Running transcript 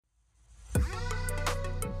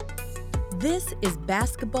This is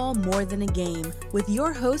Basketball More Than a Game with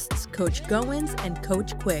your hosts, Coach Goins and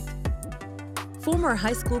Coach Quick. Former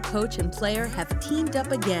high school coach and player have teamed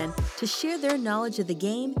up again to share their knowledge of the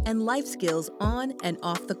game and life skills on and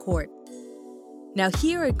off the court. Now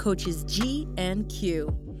here are Coaches G and Q.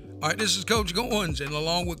 All right, this is Coach Goins, and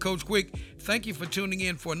along with Coach Quick, thank you for tuning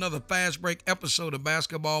in for another fast break episode of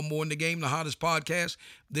Basketball More Than a Game, the hottest podcast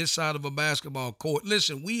this side of a basketball court.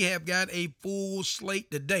 Listen, we have got a full slate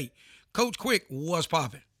today. Coach Quick, what's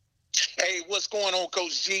popping? Hey, what's going on,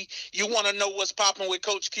 Coach G? You want to know what's popping with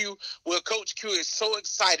Coach Q? Well, Coach Q is so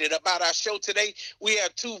excited about our show today. We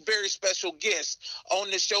have two very special guests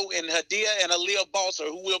on the show in Hadia and Aaliyah Balser,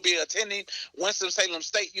 who will be attending Winston-Salem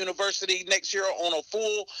State University next year on a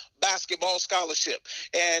full basketball scholarship.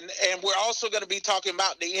 And we're also going to be talking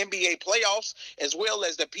about the NBA playoffs as well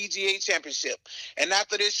as the PGA Championship. And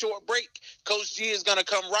after this short break, Coach G is going to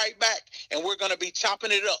come right back, and we're going to be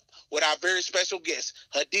chopping it up with our very special guests,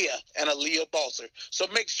 Hadia and Aaliyah Balser. So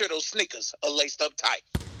make sure those sneakers are laced up tight.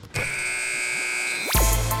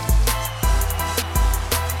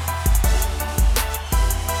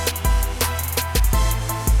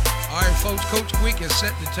 All right, folks, Coach Quick has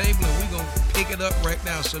set the table, and we're going to pick it up right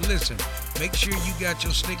now. So listen, make sure you got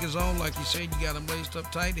your sneakers on. Like you said, you got them laced up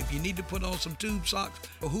tight. If you need to put on some tube socks,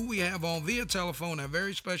 or who we have on via telephone, our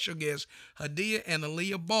very special guests, Hadia and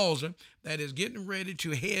Aaliyah Balser, that is getting ready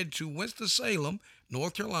to head to Winston-Salem,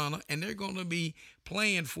 North Carolina, and they're going to be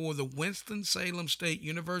playing for the Winston-Salem State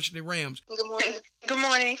University Rams. Good morning. Good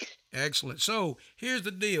morning. Excellent. So here's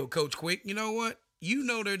the deal, Coach Quick. You know what? You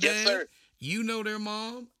know their dad. Yes, sir. You know their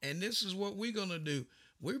mom, and this is what we're going to do.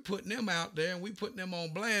 We're putting them out there, and we're putting them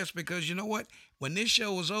on blast because you know what? When this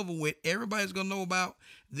show is over with, everybody's going to know about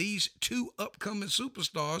these two upcoming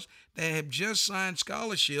superstars that have just signed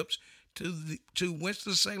scholarships to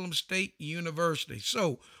Winston-Salem State University.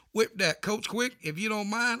 So with that, Coach Quick, if you don't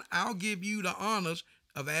mind, I'll give you the honors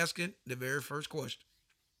of asking the very first question.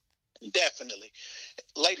 Definitely.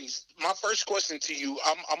 Ladies, my first question to you,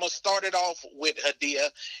 I'm going to start it off with Hadia,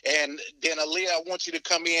 and then Aaliyah, I want you to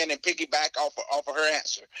come in and piggyback off of her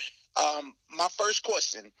answer. My first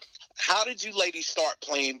question, how did you ladies start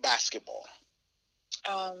playing basketball?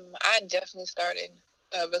 I definitely started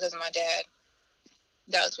because of my dad.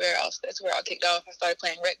 That's where I kicked off. I started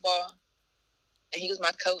playing rec ball, and he was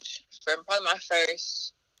my coach for probably my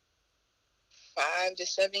first 5 to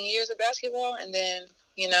 7 years of basketball, and then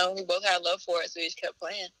we both had a love for it, so we just kept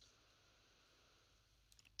playing.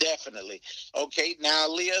 Definitely. Okay, now,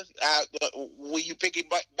 Leah, will you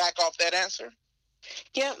back off that answer?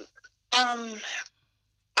 Yep.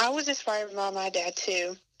 I was inspired by my dad,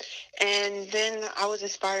 too. And then I was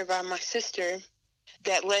inspired by my sister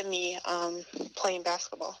that led me playing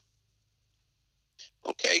basketball.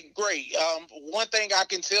 Okay, great. One thing I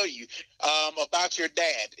can tell you about your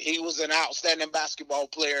dad, he was an outstanding basketball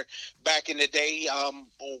player back in the day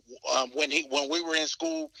when we were in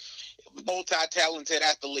school, multi-talented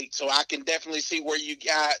athlete. So I can definitely see where you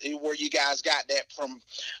guys got that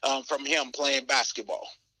from him playing basketball.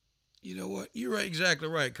 You know what? You're right, exactly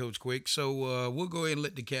right, Coach Quick. So we'll go ahead and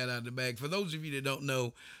let the cat out of the bag. For those of you that don't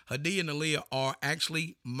know, Hadia and Aaliyah are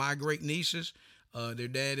actually my great nieces. Their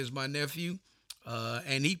dad is my nephew.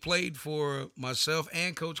 And he played for myself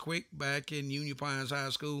and Coach Quick back in Union Pines High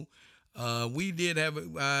School. We did have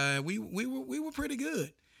we were pretty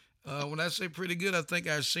good. When I say pretty good, I think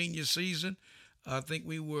our senior season, I think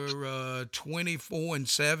we were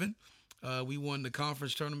 24-7. We won the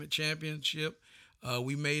conference tournament championship.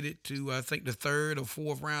 We made it to I think the third or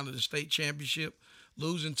fourth round of the state championship,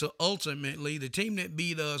 losing to ultimately the team that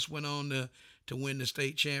beat us went on to win the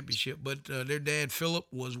state championship. But their dad, Philip,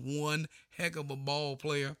 was one heck of a ball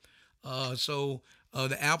player. So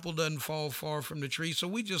the apple doesn't fall far from the tree. So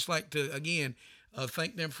we just like to, again,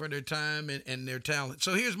 thank them for their time and their talent.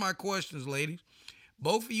 So here's my questions, ladies.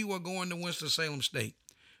 Both of you are going to Winston-Salem State.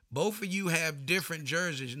 Both of you have different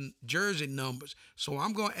jersey numbers. So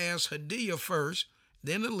I'm going to ask Hadia first,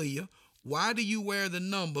 then Aaliyah. Why do you wear the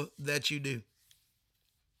number that you do?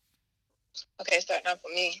 Okay, starting off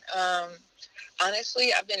with me.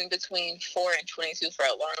 Honestly, I've been between 4 and 22 for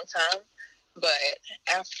a long time, but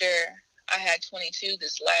after I had 22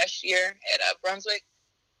 this last year at Brunswick,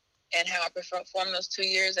 and how I performed those 2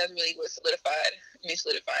 years, that's really what solidifying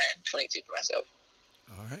 22 for myself.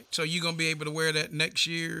 All right. So you're going to be able to wear that next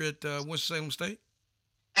year at Winston-Salem State?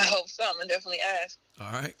 I hope so. I'm going to definitely ask.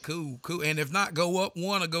 All right. Cool. And if not, go up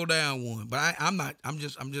one or go down one. But I'm not. I'm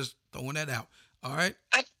just throwing that out. All right.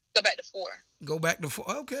 I go back to 4. Go back to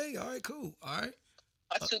 4. Okay. All right. Cool. All right.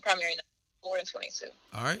 My two primary numbers, 4 and 22.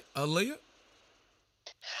 All right. Aaliyah?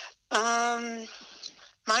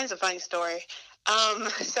 Mine's a funny story.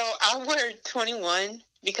 So I wear 21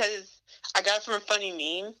 because I got it from a funny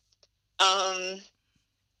meme.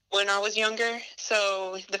 When I was younger.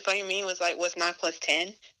 So the funny meme was like, what's 9 plus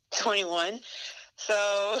 10? 21.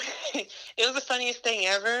 So it was the funniest thing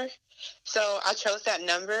ever. So I chose that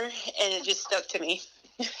number, and it just stuck to me.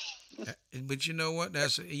 But you know what? And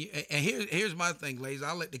here's my thing, ladies.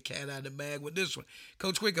 I'll let the cat out of the bag with this one.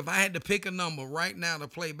 Coach Quick, if I had to pick a number right now to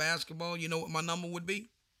play basketball, you know what my number would be?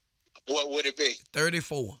 What would it be?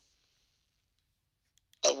 34.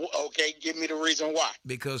 Okay, give me the reason why.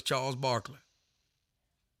 Because Charles Barkley.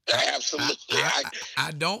 Absolutely.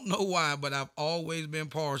 I don't know why, but I've always been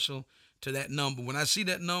partial to that number. When I see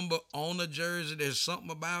that number on a jersey, there's something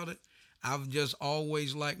about it. I've just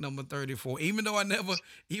always liked number 34. Even though I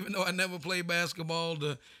never played basketball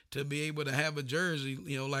to be able to have a jersey,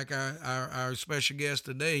 like our special guest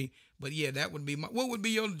today. But yeah, that would be what would be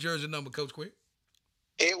your jersey number, Coach Quick?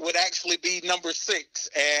 It would actually be number 6,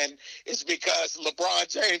 and it's because LeBron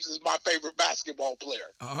James is my favorite basketball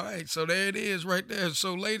player. All right, so there it is right there.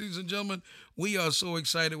 So, ladies and gentlemen, we are so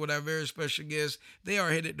excited with our very special guests. They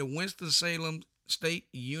are headed to Winston-Salem State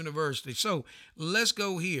University. So, let's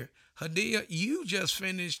go here. Hadia, you just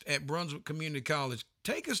finished at Brunswick Community College.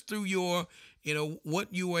 Take us through your,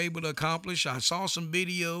 what you were able to accomplish. I saw some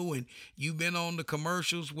video, and you've been on the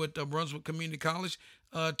commercials with Brunswick Community College.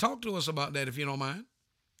 Talk to us about that, if you don't mind.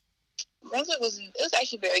 Brunswick was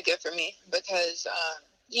actually very good for me because,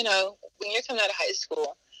 when you're coming out of high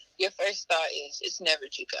school, your first thought is it's never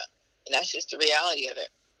JUCO, and that's just the reality of it.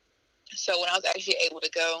 So when I was actually able to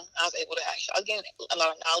go, I was getting a lot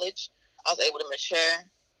of knowledge. I was able to mature.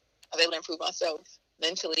 I was able to improve myself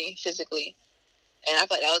mentally, physically, and I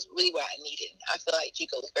felt like that was really what I needed. I feel like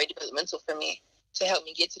JUCO was very developmental for me to help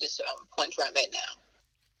me get to this point where I'm at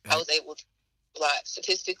now. I was able to a lot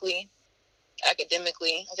statistically,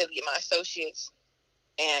 academically. I was able to get my associates,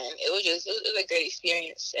 and it was a great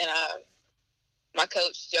experience. And my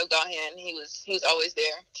coach Joe Gahan, he was always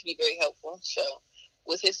there to be very helpful. So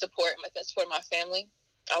with his support and the support of my family,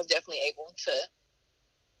 I was definitely able to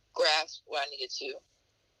grasp what I needed to.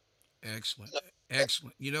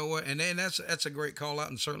 Excellent. You know what? And then that's a great call out,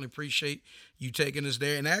 and certainly appreciate you taking us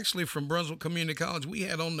there. And actually, from Brunswick Community College, we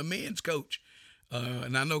had on the men's coach.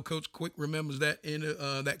 And I know Coach Quick remembers that in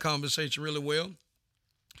that conversation really well.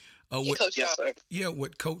 Coach Shaw.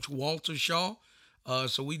 With Coach Walter Shaw.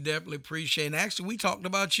 So we definitely appreciate. And actually, we talked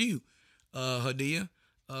about you, Hadia,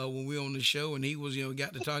 when we were on the show, and he was,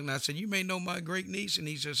 got to talking. And I said, "You may know my great niece," and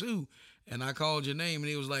he says, "Who?" And I called your name, and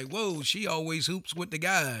he was like, "Whoa, she always hoops with the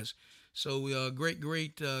guys." So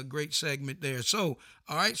great segment there. So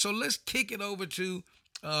all right, so let's kick it over to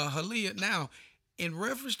Halia now. In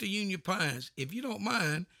reference to Union Pines, if you don't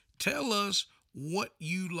mind, tell us what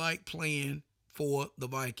you like playing for the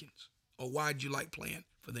Vikings, or why'd you like playing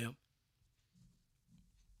for them?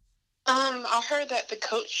 I heard that the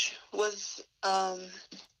coach was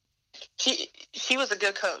she was a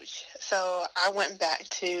good coach, so I went back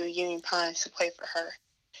to Union Pines to play for her.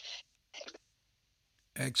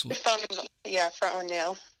 Excellent. From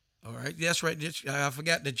O'Neill. All right, that's right. I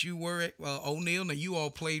forgot that you were at O'Neill. Now, you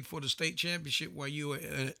all played for the state championship while you were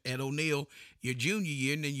at O'Neill your junior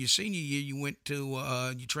year, and then your senior year you went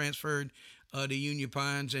to you transferred to Union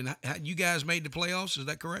Pines, and you guys made the playoffs. Is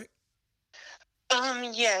that correct?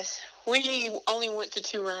 Yes, we only went to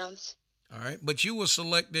 2 rounds. All right, but you were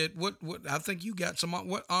selected. What I think you got some.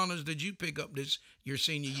 What honors did you pick up your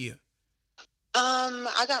senior year?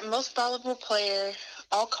 I got most valuable player,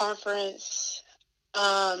 all conference.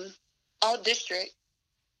 All district.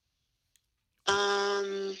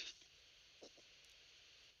 I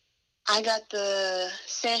got the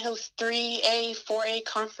Sandhills 3A, 4A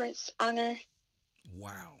conference honor.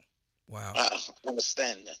 Wow. I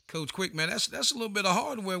understand that. Coach Quick, man, that's a little bit of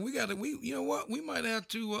hardware. You know what? We might have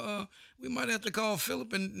to call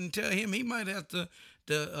Philip and tell him he might have to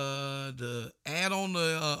add on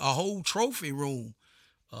a whole trophy room.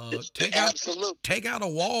 Take out a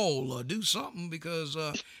wall or do something, because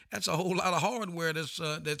that's a whole lot of hardware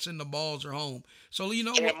that's in the Balzer home. So and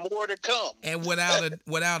more to come. And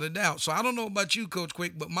without a doubt. So I don't know about you, Coach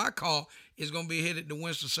Quick, but my call is going to be headed to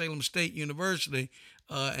Winston-Salem State University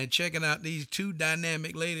and checking out these 2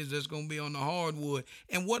 dynamic ladies that's going to be on the hardwood.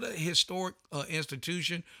 And what a historic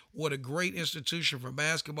institution. What a great institution for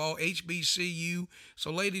basketball, HBCU.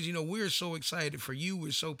 So, ladies, we're so excited for you.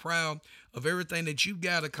 We're so proud of everything that you've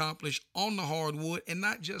got accomplished on the hardwood. And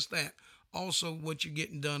not just that, also what you're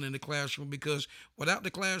getting done in the classroom, because without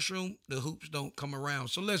the classroom, the hoops don't come around.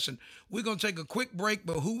 So listen, we're going to take a quick break,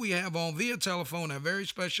 but who we have on via telephone, our very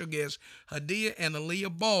special guest, Hadia and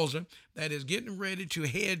Aaliyah Balzer, that is getting ready to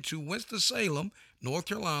head to Winston-Salem, North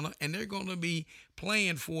Carolina, and they're going to be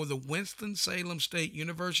playing for the Winston-Salem State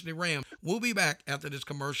University Rams. We'll be back after this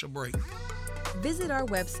commercial break. Visit our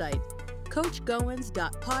website,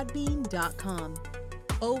 coachgoins.podbean.com.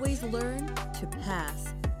 Always learn to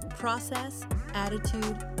pass. Process,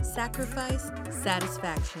 attitude, sacrifice,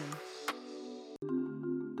 satisfaction.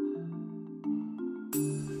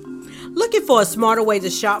 Looking for a smarter way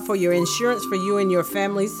to shop for your insurance for you and your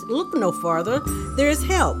families? Look no further. There is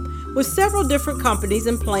help. With several different companies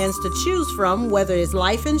and plans to choose from, whether it's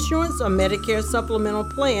life insurance or Medicare supplemental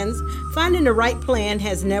plans, finding the right plan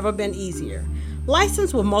has never been easier.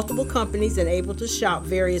 Licensed with multiple companies and able to shop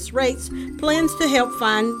various rates, plans to help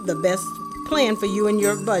find the best plan for you and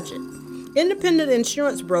your budget. Independent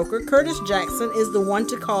insurance broker Curtis Jackson is the one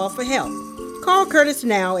to call for help. Call Curtis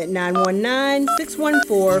now at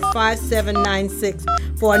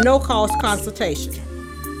 919-614-5796 for a no-cost consultation.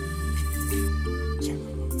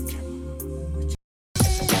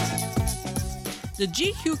 The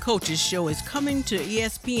GQ Coaches Show is coming to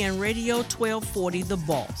ESPN Radio 1240 The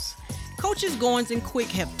Boss. Coaches Goins and Quick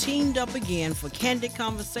have teamed up again for candid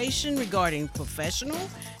conversation regarding professional,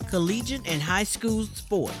 collegiate, and high school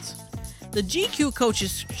sports. The GQ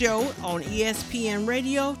Coaches Show on ESPN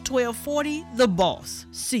Radio 1240 The Boss.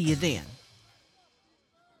 See you then.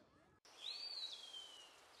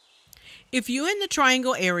 If you're in the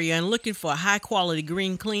Triangle area and looking for high-quality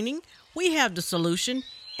green cleaning, we have the solution.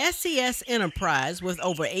 SCS Enterprise, with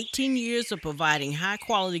over 18 years of providing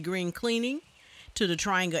high-quality green cleaning to the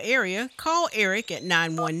Triangle area, call Eric at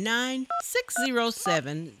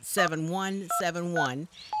 919-607-7171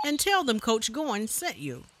 and tell them Coach Goins sent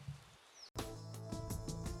you.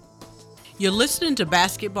 You're listening to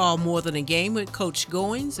Basketball More Than a Game with Coach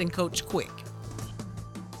Goins and Coach Quick.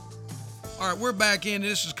 All right, we're back in.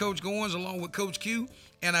 This is Coach Goins along with Coach Q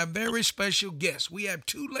and our very special guest. We have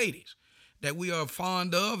two ladies that we are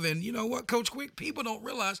fond of. And you know what, Coach Quick, people don't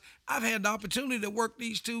realize I've had the opportunity to work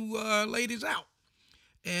these two ladies out.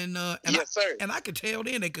 And Yes, sir. And I could tell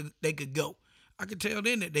then they could go. I could tell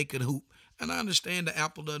then that they could hoop. And I understand the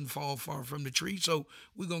apple doesn't fall far from the tree. So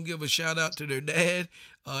we're going to give a shout out to their dad,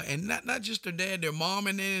 and not just their dad, their mom,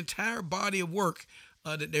 and their entire body of work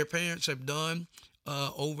that their parents have done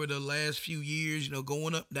over the last few years, you know,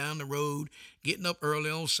 going up down the road, getting up early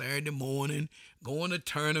on Saturday morning, going to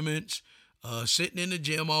tournaments, sitting in the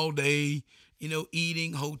gym all day, you know,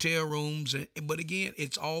 eating, hotel rooms. But again,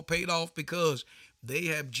 it's all paid off because they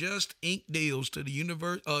have just inked deals to the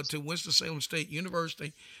to Winston-Salem State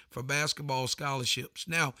University for basketball scholarships.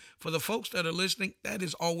 Now, for the folks that are listening, that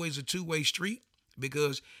is always a two-way street,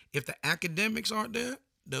 because if the academics aren't there,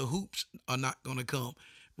 the hoops are not going to come.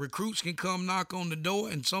 Recruits can come knock on the door,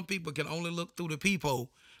 and some people can only look through the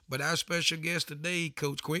peephole. But our special guest today,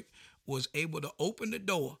 Coach Quick, was able to open the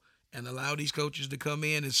door and allow these coaches to come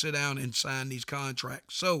in and sit down and sign these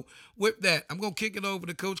contracts. So with that, I'm going to kick it over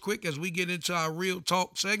to Coach Quick as we get into our Real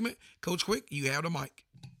Talk segment. Coach Quick, you have the mic.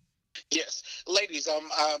 Yes, ladies.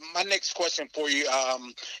 My next question for you,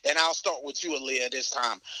 and I'll start with you, Aaliyah, this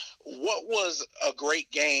time. What was a great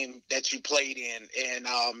game that you played in, and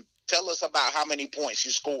tell us about how many points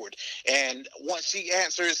you scored? And once she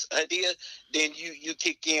answers, Hadia, then you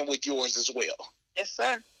kick in with yours as well. Yes,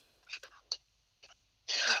 sir.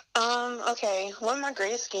 Okay. One of my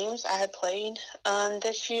greatest games I had played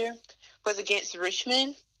this year was against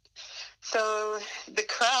Richmond. So the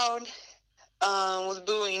crowd was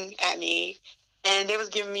booing at me, and they was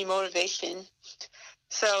giving me motivation.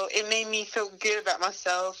 So it made me feel good about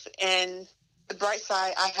myself. And the bright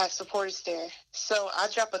side, I had supporters there. So I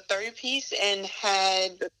dropped a 30-piece and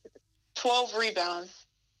had 12 rebounds.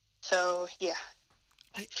 So, yeah.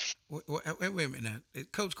 Wait a minute now.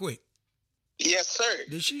 Coach Quick. Yes, sir.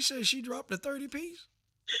 Did she say she dropped a 30-piece?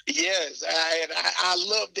 Yes, I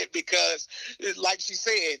loved it because, like she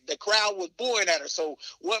said, the crowd was booing at her. So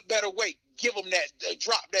what better way? Give them that,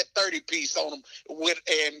 drop that 30-piece on them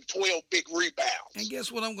and 12 big rebounds. And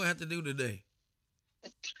guess what I'm going to have to do today?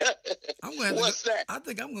 What's that? I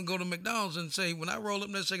think I'm going to go to McDonald's and say, when I roll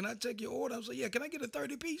up there, say, can I take your order? I'm say, yeah, can I get a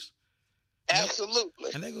 30-piece?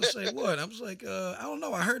 Absolutely. And they're going to say, what? I'm like, I don't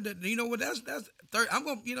know. I heard that. You know what? That's 30. I'm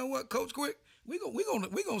going to, you know what, Coach Quick? We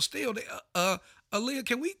gonna steal the Aaliyah,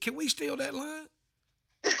 can we steal that line?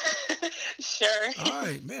 Sure. All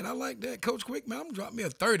right, man, I like that. Coach Quick, man, I'm gonna drop me a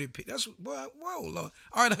 30-piece. That's boy, whoa, Lord.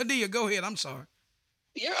 All right, Hadia, go ahead. I'm sorry.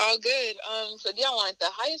 You're all good. So do y'all want the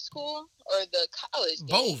high school or the college game?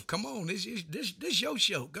 Both. Come on. This your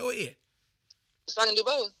show. Go ahead. So I can do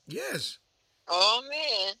both. Yes. Oh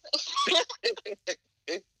man.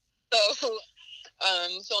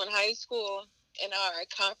 So in high school, in our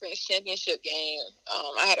conference championship game,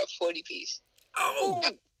 I had a 40 piece. Oh.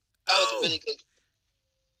 That was a really good.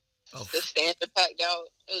 A, The stands are packed out.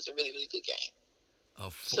 It was a really, really good game. a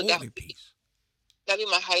 40 piece. That'd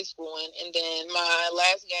be my high school one. And then my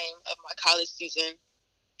last game of my college season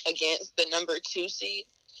against the number 2 seed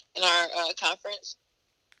in our conference,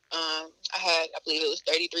 I believe it was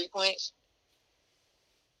 33 points.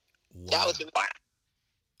 Wow. That was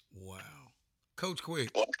Wow. Coach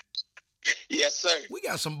Quick. Yes, sir. We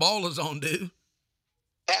got some ballers on, dude.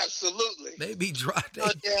 Absolutely. They be dry.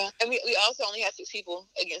 yeah. And we also only had 6 people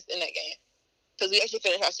in that game. Because we actually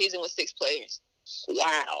finished our season with 6 players.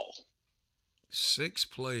 Wow. 6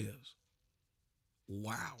 players.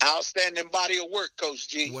 Wow. Outstanding body of work, Coach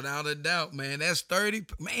G. Without a doubt, man. That's 30.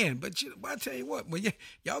 Man, but I tell you what, when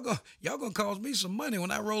y'all gonna cost me some money when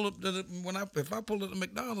I roll up if I pull up to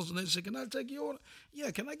McDonald's and they say, "Can I take your order?"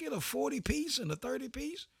 Yeah, can I get a 40 piece and a 30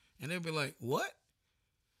 piece? And they'll be like, "What?"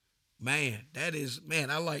 Man,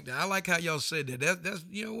 I like that. I like how y'all said that. That's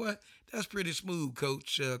you know what? That's pretty smooth,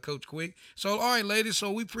 Coach Quick. So, all right, ladies. So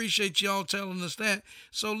we appreciate y'all telling us that.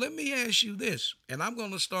 So let me ask you this, and I'm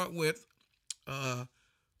gonna start with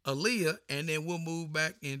Aaliyah, and then we'll move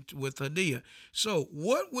back with Hadia. So,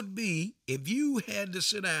 what would be if you had to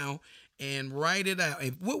sit down and write it out?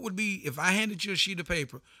 If I handed you a sheet of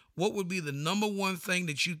paper? What would be the number one thing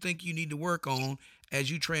that you think you need to work on as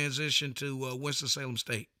you transition to Winston-Salem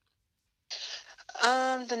State?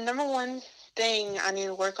 The number one thing I need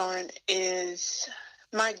to work on is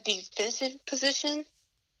my defensive position.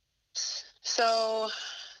 So,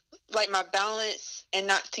 like my balance and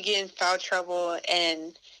not to get in foul trouble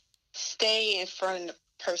and stay in front of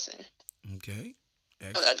the person. Okay.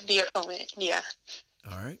 The opponent, yeah.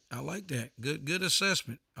 All right. I like that. Good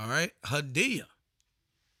assessment. All right. Hadia.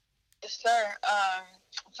 Yes, sir.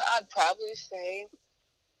 So I'd probably say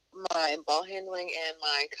my ball handling and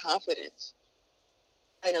my confidence.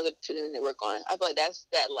 I know the two things to work on. I feel like that's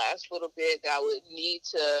that last little bit that I would need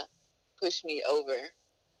to push me over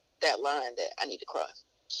that line that I need to cross.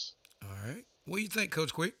 All right. What do you think,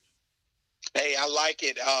 Coach Quick? Hey, I like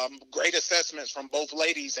it. Great assessments from both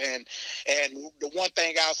ladies, and the one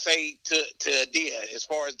thing I'll say to Adia, as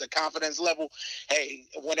far as the confidence level, hey,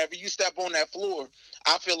 whenever you step on that floor,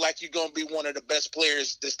 I feel like you're gonna be one of the best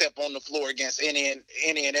players to step on the floor against any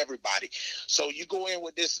and everybody. So you go in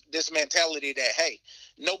with this mentality that hey,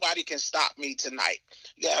 nobody can stop me tonight.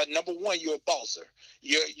 Number one, you're a bosser.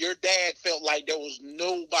 Your dad felt like there was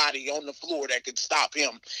nobody on the floor that could stop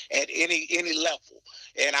him at any level,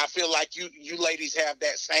 and I feel like you ladies have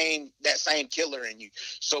that same killer in you.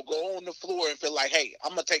 So go on the floor and feel like, hey,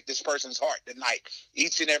 I'm gonna take this person's heart tonight,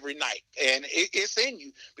 each and every night, and it's in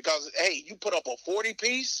you because hey, you put up a 40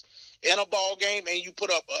 piece in a ball game, and you put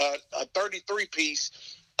up a 33 piece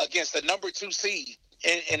against the number 2 seed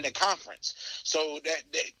in the conference, so that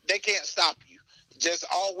they can't stop you. Just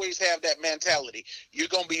always have that mentality. You're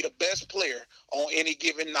going to be the best player on any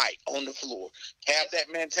given night on the floor. Have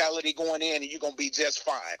that mentality going in, and you're going to be just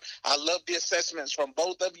fine. I love the assessments from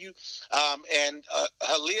both of you. And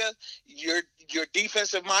Halia, you're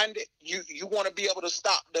defensive minded. You want to be able to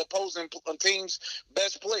stop the opposing team's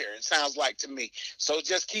best player, it sounds like to me. So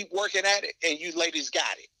just keep working at it, and you ladies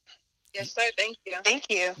got it. Yes, sir. Thank you. Thank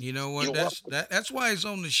you. You know what? That's why it's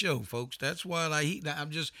on the show, folks. That's why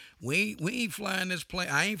we ain't flying this plane.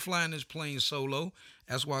 I ain't flying this plane solo.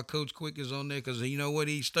 That's why Coach Quick is on there, because you know what?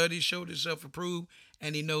 He studied, showed himself approved,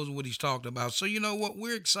 and he knows what he's talking about. So you know what?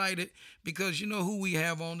 We're excited because you know who we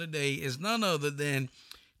have on today is none other than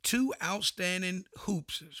 2 outstanding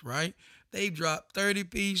hoopsers, right? They dropped 30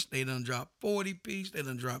 pieces. They done dropped 40 pieces. They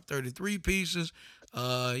done dropped 33 pieces.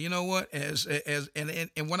 You know what?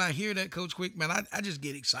 And when I hear that, Coach Quick, man, I just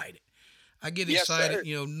get excited. I get excited. Sir.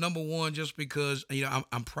 You know, number one, just because you know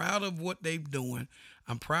I'm proud of what they're doing.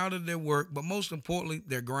 I'm proud of their work, but most importantly,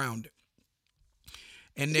 they're grounded.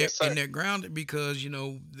 And they're grounded because you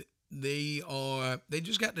know they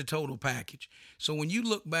just got the total package. So when you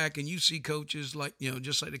look back and you see coaches like you know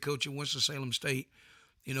just like the coach at Winston-Salem State,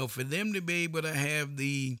 you know, for them to be able to have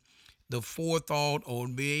the forethought or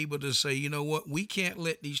be able to say, you know what, we can't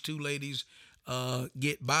let these 2 ladies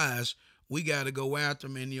get by us. We got to go after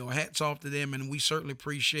them, and you know, hats off to them, and we certainly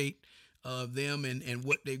appreciate them and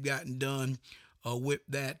what they've gotten done with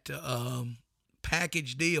that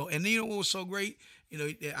package deal. And you know what was so great? You know,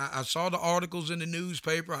 I saw the articles in the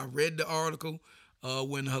newspaper. I read the article.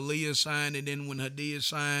 when Halia signed, and then when Hadia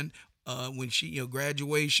signed, when she,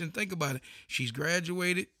 graduation. Think about it. She's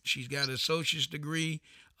graduated. She's got an associate's degree,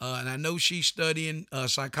 and I know she's studying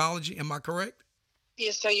psychology. Am I correct?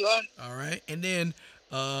 Yes, sir, you are. All right. And then,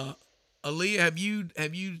 Aaliyah, have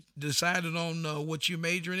you decided on what you're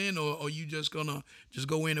majoring in, or are you just gonna just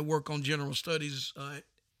go in and work on general studies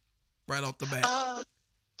right off the bat?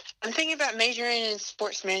 I'm thinking about majoring in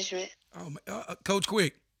sports management. Coach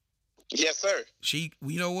Quick. Yes, sir.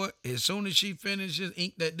 You know what? As soon as she finishes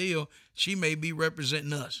ink that deal, she may be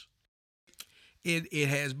representing us. It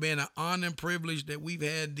has been an honor and privilege that we've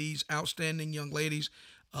had these outstanding young ladies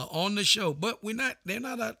on the show, but we're not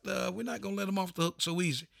gonna let them off the hook so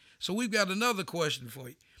easy. So we've got another question for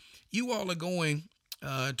you. You all are going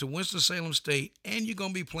to Winston-Salem State, and you're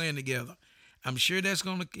gonna be playing together. I'm sure that's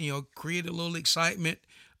gonna create a little excitement.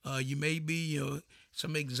 You may be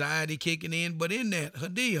some anxiety kicking in, but in that,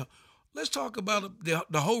 Hadia, let's talk about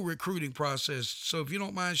the whole recruiting process. So if you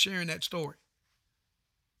don't mind sharing that story.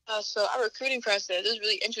 So our recruiting process is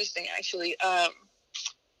really interesting, actually.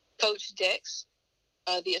 Coach Dex,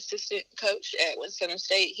 the assistant coach at Winston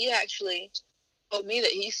State, he actually told me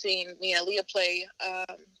that he's seen me and Leah play at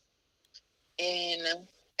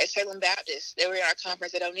Salem Baptist. They were in our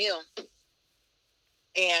conference at O'Neill.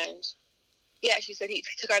 And he actually said he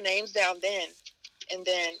took our names down then. And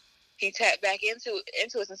then he tapped back into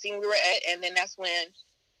us and seen where we were at. And then that's when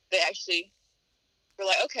they actually were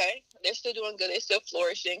like, okay, they're still doing good. They're still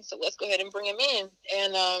flourishing. So let's go ahead and bring them in.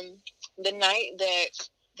 And the night that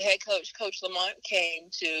the head coach, Coach Lamont, came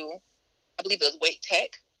to, I believe it was Wake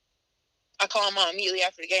Tech, I called Mom immediately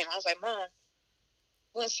after the game. I was like, Mom,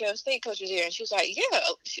 Winston State coach is here. And she was like, yeah,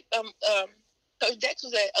 Coach Dex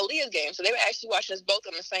was at Aaliyah's game. So they were actually watching us both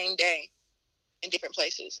on the same day in different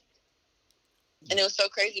places. And it was so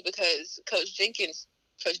crazy because Coach Dex,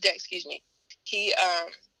 he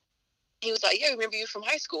was like, yeah, I remember you from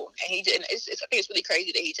high school. And he didn't. I think it's really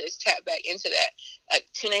crazy that he just tapped back into that. Like,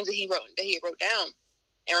 two names that he wrote down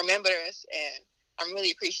and remembered us. And I'm really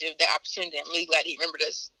appreciative of that opportunity. I'm really glad he remembered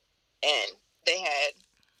us. And they had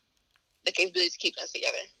the capability to keep us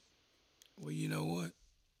together. Well, you know what?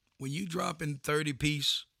 When you dropping 30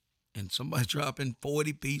 piece and somebody dropping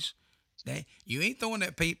 40 piece, you ain't throwing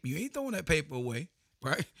that paper away,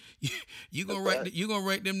 right? You gonna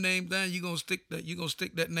write them names down. You gonna stick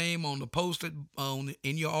that name on the poster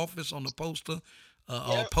in your office on the poster,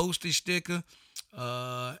 or postage sticker,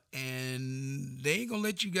 and they ain't gonna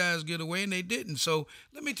let you guys get away, and they didn't. So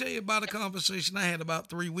let me tell you about a conversation I had about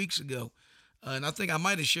 3 weeks ago. And I think I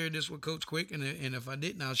might have shared this with Coach Quick, and if I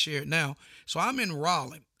didn't, I'll share it now. So I'm in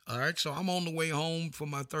Raleigh. All right, so I'm on the way home for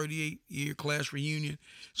my 38-year class reunion.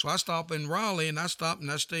 So I stop in Raleigh, and I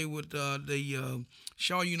stay with the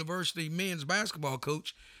Shaw University men's basketball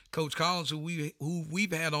coach, Coach Collins, who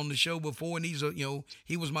we've had on the show before, and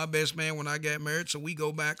he was my best man when I got married. So we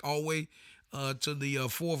go back all the way to the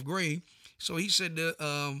fourth grade. So he said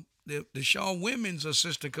the Shaw women's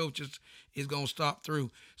assistant coach is gonna stop through.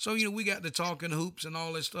 So we got to talking hoops and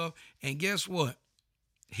all that stuff, and guess what?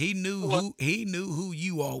 He knew who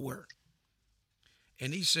you all were.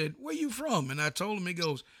 And he said, where you from? And I told him, he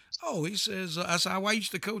goes, he says, I said, I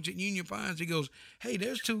used to coach at Union Pines. He goes, hey,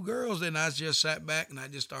 there's two girls. And I just sat back and I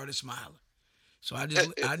just started smiling. So I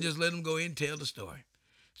just let him go ahead and tell the story.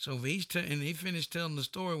 So if he finished telling the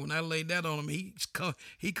story, when I laid that on him,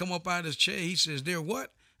 he come up out of his chair. He says, they're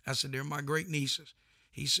what? I said, they're my great nieces.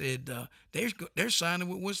 He said, they're signing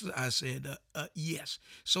with Winston. I said, yes.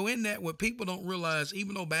 So in that, what people don't realize,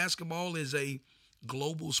 even though basketball is a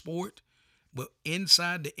global sport, but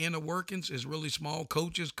inside the inner workings is really small.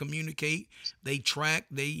 Coaches communicate, they track,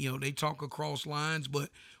 they talk across lines. But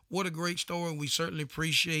what a great story. We certainly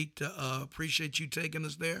appreciate you taking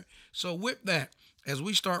us there. So with that, as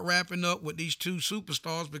we start wrapping up with these two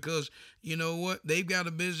superstars, because you know what, they've got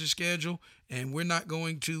a busy schedule, and we're not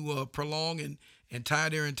going to prolong and tie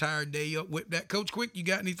their entire day up with that. Coach Quick, you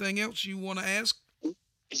got anything else you want to ask?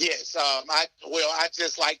 Yes, I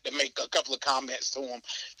just like to make a couple of comments to him.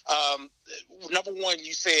 Number one,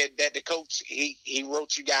 you said that the coach he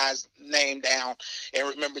wrote you guys' name down and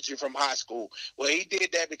remembered you from high school. Well, he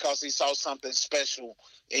did that because he saw something special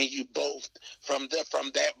in you both from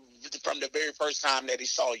the very first time that he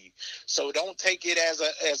saw you. So don't take it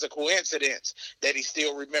as a coincidence that he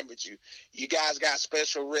still remembered you. You guys got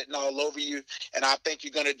special written all over you, and I think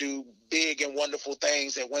you're going to do big and wonderful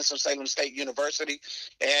things at Winston-Salem State University.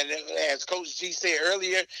 And as Coach G said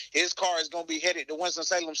earlier, his car is going to be headed to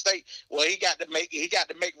Winston-Salem State. Well, he got to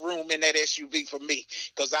make room in that SUV for me,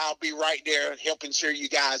 because I'll be right there helping cheer you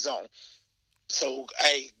guys on. So,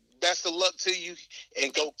 hey, best of luck to you,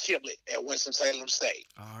 and go kill it at Winston-Salem State.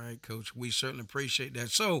 All right, Coach. We certainly appreciate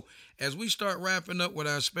that. So, as we start wrapping up with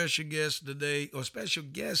our special guest today,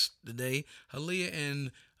 Aaliyah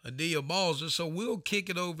and Hadia Balzer, so we'll kick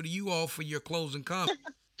it over to you all for your closing comment.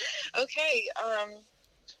 Okay.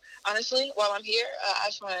 Honestly, while I'm here, I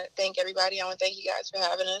just want to thank everybody. I want to thank you guys for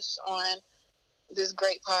having us on this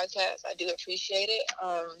great podcast. I do appreciate it.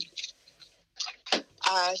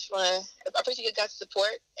 I just want to appreciate you guys'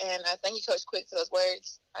 support, and thank you, Coach Quick, for those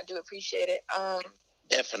words. I do appreciate it.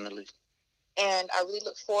 Definitely. And I really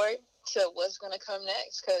look forward to what's going to come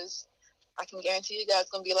next, because I can guarantee you guys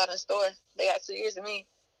going to be a lot in store. They got 2 years of me.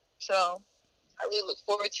 So I really look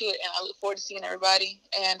forward to it, and I look forward to seeing everybody.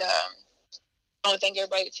 And I want to thank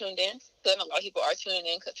everybody that tuned in, because I know a lot of people are tuning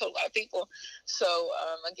in, because a lot of people. So,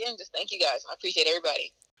 again, just thank you guys. I appreciate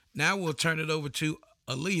everybody. Now we'll turn it over to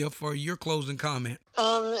Aaliyah for your closing comment.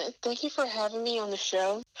 Thank you for having me on the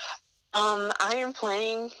show. I am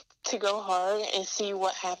planning to go hard and see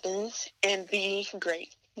what happens and be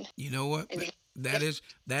great. You know what? That is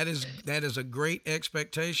a great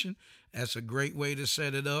expectation. That's a great way to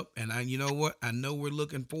set it up. And you know what? I know we're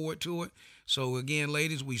looking forward to it. So again,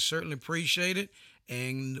 ladies, we certainly appreciate it.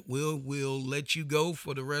 And we'll let you go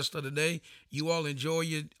for the rest of the day. You all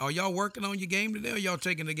enjoy are y'all working on your game today, or y'all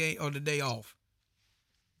taking the game or the day off?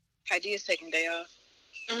 Hadia's taking the day off.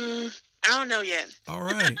 I don't know yet. All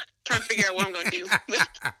right. Trying to figure out what I'm going to do.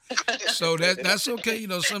 So that's okay. You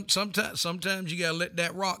know, sometimes you gotta let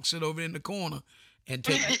that rock sit over in the corner and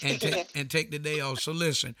take the day off. So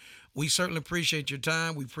listen, we certainly appreciate your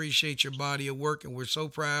time. We appreciate your body of work, and we're so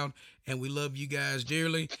proud, and we love you guys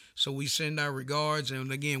dearly. So we send our regards, and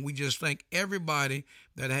again, we just thank everybody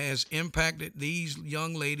that has impacted these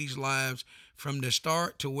young ladies' lives from the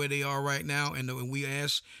start to where they are right now, and we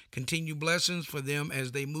ask continued blessings for them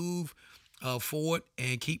as they move forward,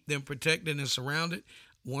 and keep them protected and surrounded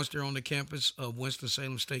once they're on the campus of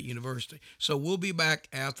Winston-Salem State University. So we'll be back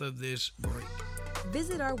after this break.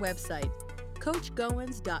 Visit our website,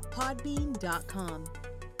 coachgoins.podbean.com.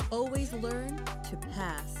 Always learn to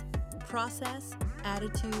pass. Process,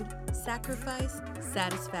 attitude, sacrifice,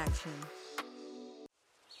 satisfaction.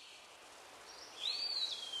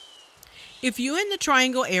 If you're in the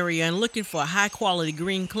Triangle area and looking for high-quality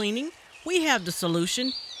green cleaning, we have the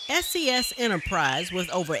solution. SCS Enterprise, with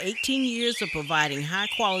over 18 years of providing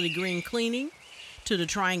high-quality green cleaning to the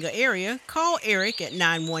Triangle area, call Eric at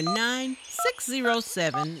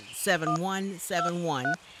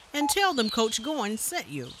 919-607-7171 and tell them Coach Goins sent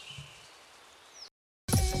you.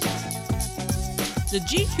 The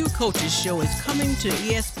GQ Coaches Show is coming to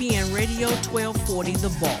ESPN Radio 1240 The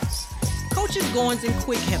Boss. Coaches Goins and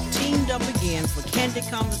Quick have teamed up again for candid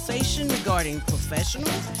conversation regarding professional,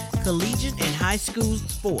 collegiate, and high school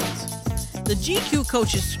sports. The GQ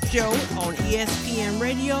Coaches Show on ESPN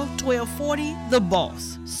Radio 1240 The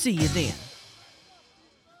Boss. See you then.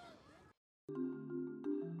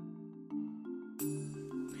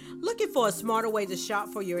 Looking for a smarter way to shop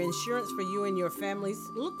for your insurance for you and your families?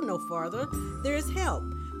 Look no farther. There is help.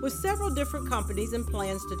 With several different companies and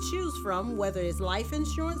plans to choose from, whether it's life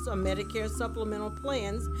insurance or Medicare supplemental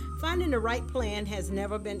plans, finding the right plan has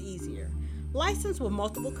never been easier. Licensed with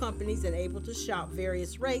multiple companies and able to shop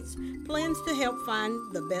various rates, plans to help find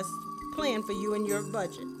the best plan for you and your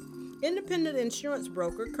budget. Independent insurance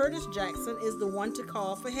broker Curtis Jackson is the one to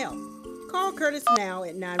call for help. Call Curtis now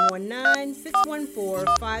at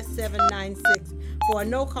 919-614-5796 for a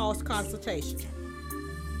no-cost consultation.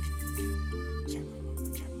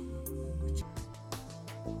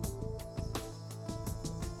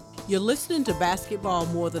 You're listening to Basketball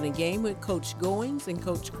More Than a Game with Coach Goins and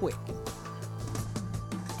Coach Quick.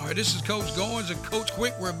 All right, this is Coach Goins and Coach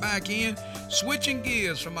Quick. We're back in, switching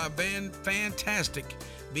gears from our fantastic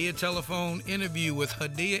via telephone interview with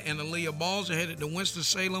Hadia and Aaliyah Balzer, headed to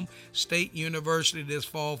Winston-Salem State University this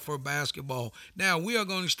fall for basketball. Now, we are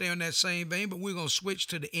going to stay on that same vein, but we're going to switch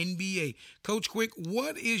to the NBA. Coach Quick,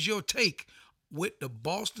 what is your take with the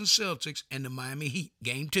Boston Celtics and the Miami Heat,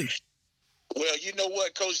 Game 2? Well, you know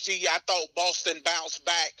what, Coach G, I thought Boston bounced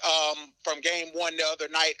back from Game 1 the other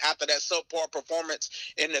night after that subpar performance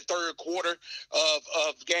in the third quarter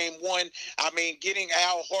of Game 1. I mean, getting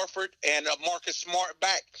Al Horford and Marcus Smart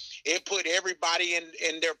back, it put everybody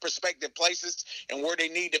in their respective places and where they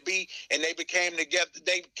need to be, and they came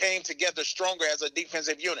together stronger as a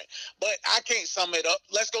defensive unit. But I can't sum it up.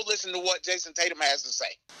 Let's go listen to what Jason Tatum has to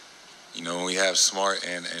say. You know, when we have Smart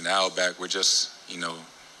and Al back, we're just,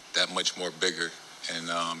 that much more bigger and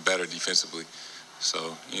better defensively.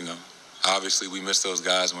 So, obviously we miss those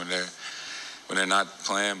guys when they're not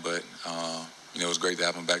playing, but, it was great to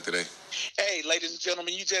have them back today. Hey, ladies and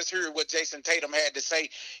gentlemen, you just heard what Jason Tatum had to say.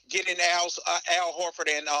 Getting Al Horford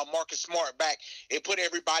and Marcus Smart back, it put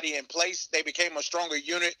everybody in place. They became a stronger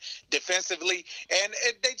unit defensively, and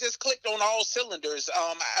they just clicked on all cylinders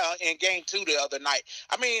in Game 2 the other night.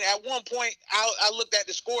 I mean, at one point, I looked at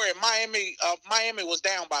the score, and Miami was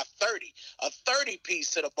down by 30, a 30 piece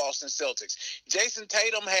to the Boston Celtics. Jason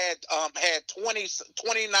Tatum had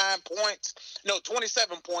 29 points, no,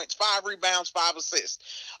 27 points, 5 rebounds, 5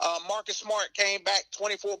 assists. Marcus Smart came back,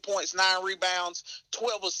 24 points, 9 rebounds,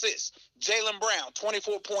 12 assists. Jaylen Brown,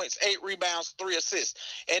 24 points, 8 rebounds, 3 assists.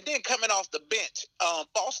 And then coming off the bench,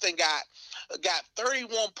 Boston got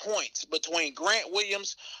 31 points between Grant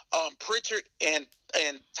Williams, Pritchard, and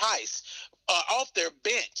Tice. Off their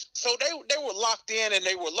bench. So they were locked in and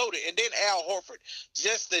they were loaded. And then Al Horford,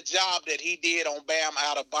 just the job that he did on Bam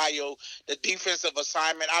Adebayo, the defensive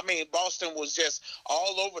assignment. I mean, Boston was just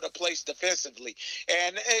all over the place defensively.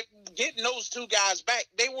 And getting those two guys back,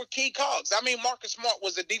 they were key cogs. I mean, Marcus Smart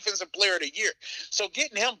was the defensive player of the year. So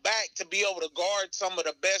getting him back to be able to guard some of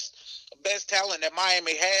the best talent that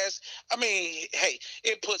Miami has, I mean, hey,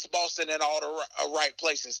 it puts Boston in all the right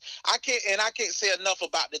places. I can't say enough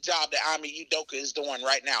about the job that Ime Udoka is doing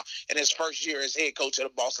right now in his first year as head coach of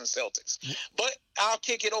the Boston Celtics. But I'll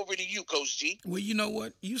kick it over to you, Coach G. Well, you know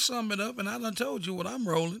what? You sum it up, and I done told you what I'm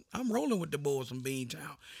rolling. I'm rolling with the boys from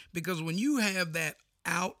Beantown. Because when you have that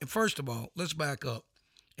out, first of all, let's back up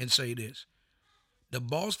and say this. The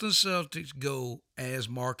Boston Celtics go as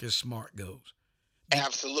Marcus Smart goes.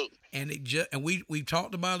 Absolutely. And we've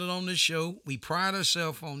talked about it on this show. We pride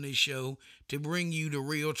ourselves on this show to bring you the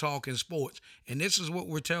real talk in sports. And this is what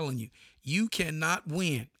we're telling you. You cannot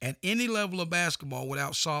win at any level of basketball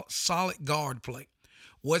without solid guard play.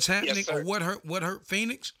 What's happening, or what hurt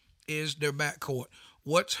Phoenix is their backcourt.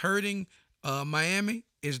 What's hurting Miami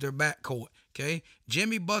is their backcourt. Okay,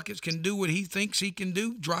 Jimmy Buckets can do what he thinks he can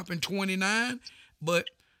do, dropping 29.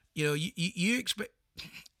 But you expect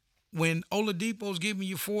when Oladipo's giving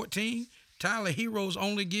you 14, Tyler Hero's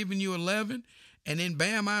only giving you 11, and then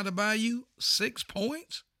Bam Adebayo 6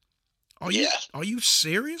 points. Are you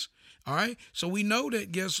serious? All right. So we know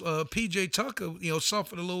that PJ Tucker,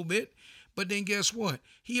 suffered a little bit, but then guess what?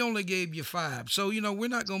 He only gave you 5. So we're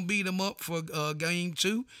not gonna beat him up for Game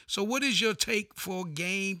 2. So what is your take for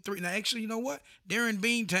Game 3? Now, actually, you know what? They're in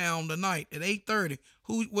Beantown tonight at 8:30.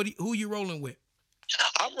 Who you rolling with?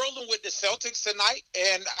 I'm rolling with the Celtics tonight,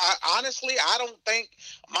 and honestly, I don't think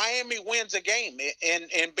Miami wins a game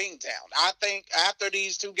in Beantown. I think after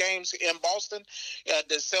these 2 games in Boston,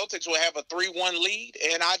 the Celtics will have a 3-1 lead,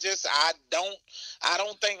 and I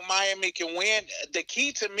don't think Miami can win. The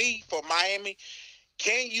key to me for Miami,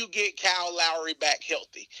 can you get Kyle Lowry back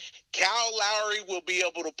healthy? Kyle Lowry will be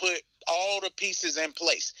able to put all the pieces in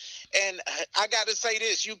place. And I got to say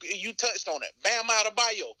this, you touched on it. Bam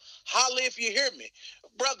Adebayo, holla if you hear me.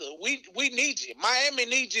 Brother, we need you. Miami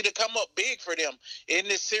needs you to come up big for them in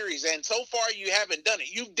this series. And so far, you haven't done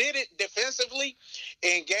it. You did it defensively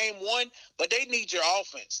in Game 1, but they need your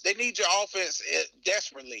offense. They need your offense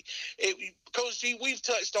desperately. Coach G, we've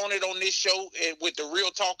touched on it on this show with the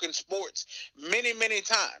Real Talking Sports many, many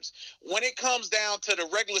times. When it comes down to the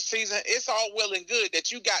regular season, it's all well and good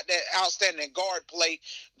that you got that outstanding guard play,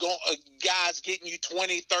 guys getting you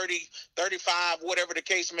 20, 30, 35, whatever the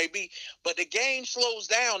case may be. But the game slows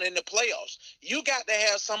down in the playoffs. You got to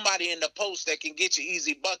have somebody in the post that can get you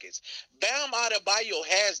easy buckets. Bam Adebayo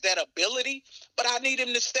has that ability, but I need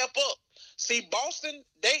him to step up. See, Boston,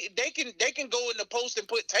 they can go in the post and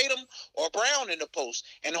put Tatum or Brown in the post,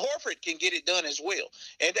 and Horford can get it done as well.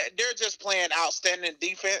 And they're just playing outstanding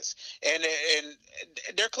defense, and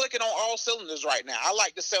they're clicking on all cylinders right now. I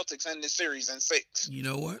like the Celtics in this series in 6. You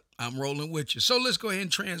know what? I'm rolling with you. So let's go ahead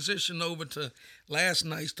and transition over to last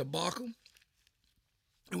night's debacle.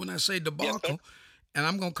 And when I say debacle, and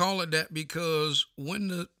I'm going to call it that because when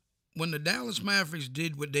the Dallas Mavericks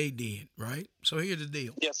did what they did, right? So here's the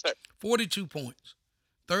deal. Yes, sir. 42 points,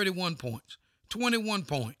 31 points, 21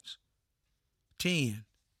 points, 10,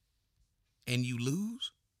 and you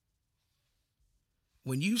lose?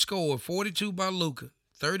 When you score 42 by Luka,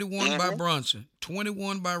 31 by Brunson,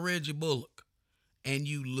 21 by Reggie Bullock, and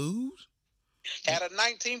you lose? Had a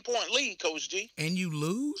 19-point lead, Coach G. And you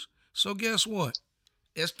lose? So guess what?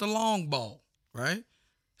 It's the long ball, right?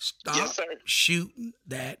 Stop shooting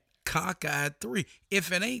that cockeyed 3.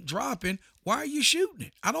 If it ain't dropping, why are you shooting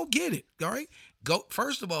it? I don't get it. All right. Go.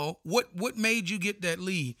 First of all, what made you get that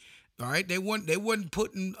lead? All right. They wasn't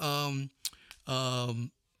putting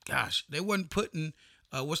they wasn't putting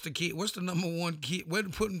what's the number one kid?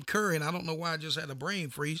 Wasn't putting Curry, and I don't know why I just had a brain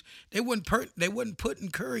freeze. They wasn't putting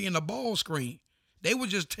Curry in the ball screen. They would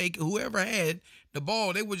just take whoever had the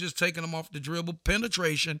ball, they were just taking them off the dribble,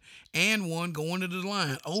 penetration, and one going to the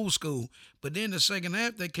line, old school. But then the second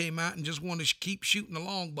half, they came out and just wanted to keep shooting the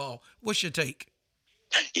long ball. What's your take?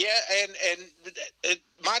 Yeah, and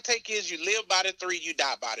my take is you live by the three, you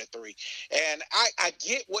die by the three. And I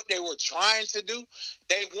get what they were trying to do.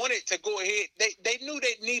 They wanted to go ahead. They knew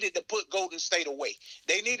they needed to put Golden State away.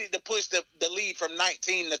 They needed to push the lead from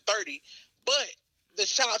 19 to 30, but the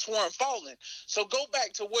shots weren't falling. So go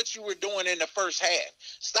back to what you were doing in the first half.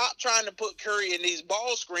 Stop trying to put Curry in these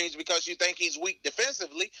ball screens because you think he's weak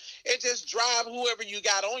defensively, and just drive whoever you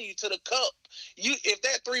got on you to the cup. If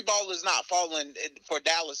that three ball is not falling for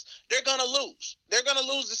Dallas, they're going to lose. They're going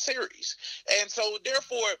to lose the series. And so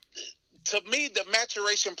therefore, to me, the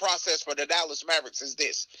maturation process for the Dallas Mavericks is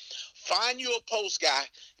this. Find you a post guy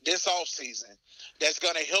this offseason that's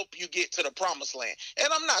going to help you get to the promised land. And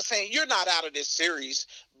I'm not saying you're not out of this series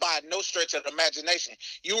by no stretch of the imagination.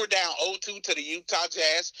 You were down 0-2 to the Utah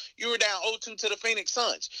Jazz. You were down 0-2 to the Phoenix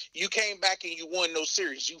Suns. You came back and you won those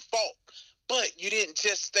series. You fought. But you didn't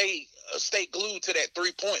just stay glued to that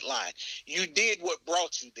three-point line. You did what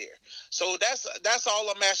brought you there. So that's all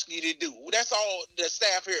I'm asking you to do. That's all the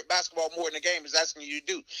staff here at Basketball More Than a Game is asking you to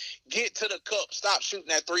do. Get to the cup. Stop shooting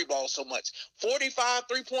that three ball so much. 45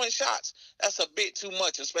 three-point shots, that's a bit too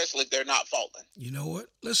much, especially if they're not falling. You know what?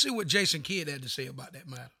 Let's see what Jason Kidd had to say about that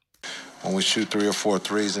matter. When we shoot 3 or 4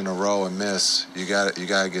 threes in a row and miss, you got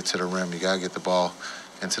to get to the rim. You got to get the ball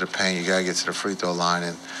into the paint. You got to get to the free throw line.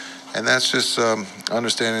 And that's just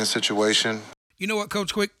understanding the situation. You know what,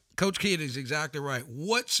 Coach Quick? Coach Kidd is exactly right.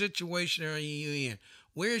 What situation are you in?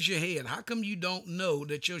 Where's your head? How come you don't know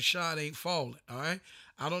that your shot ain't falling, all right?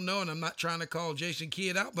 I don't know, and I'm not trying to call Jason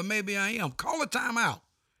Kidd out, but maybe I am. Call a timeout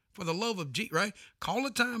for the love of G, right? Call a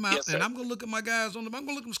timeout, yes, and I'm going to look at my guys I'm going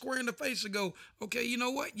to look them square in the face and go, okay, you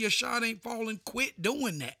know what? Your shot ain't falling. Quit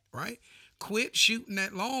doing that, right? Quit shooting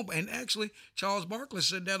that long. And actually, Charles Barkley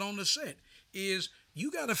said that on the set, is you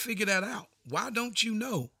got to figure that out. Why don't you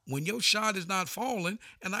know when your shot is not falling?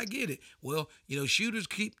 And I get it. Well, shooters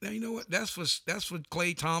keep. You know what? That's for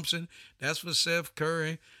Klay Thompson. That's for Steph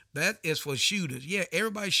Curry. That is for shooters. Yeah,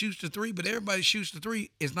 everybody shoots the three, but everybody shoots the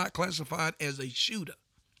three is not classified as a shooter.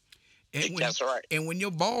 And that's right. And when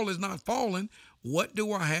your ball is not falling, what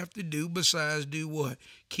do I have to do besides do what?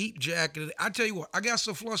 Keep jacking it. I tell you what, I got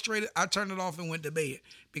so frustrated, I turned it off and went to bed.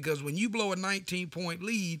 Because when you blow a 19-point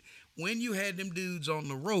lead, when you had them dudes on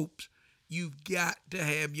the ropes, you've got to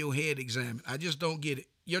have your head examined. I just don't get it.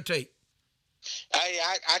 Your take.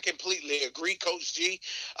 I completely agree, Coach G.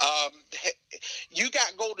 You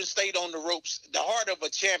got Golden State on the ropes, the heart of a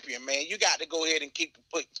champion, man. You got to go ahead and keep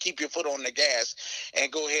your foot on the gas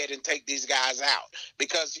and go ahead and take these guys out,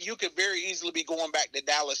 because you could very easily be going back to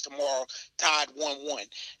Dallas tomorrow tied 1-1.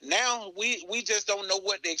 Now we just don't know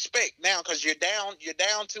what to expect now, because you're down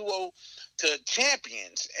 2-0 to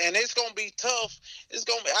champions, and it's gonna be tough.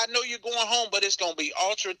 I know you're going home, but it's gonna be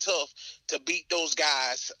ultra tough to beat those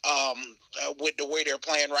guys with the way they're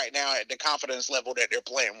playing right now at the confidence level that they're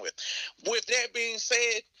playing with. With that being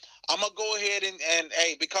said, I'm going to go ahead and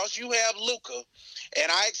hey, because you have Luka,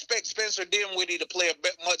 and I expect Spencer Dinwiddie to play a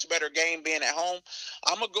much better game being at home,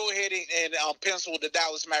 I'm going to go ahead and pencil the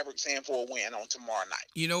Dallas Mavericks in for a win on tomorrow night.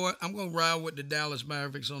 You know what? I'm going to ride with the Dallas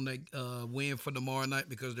Mavericks on that win for tomorrow night,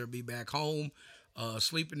 because they'll be back home,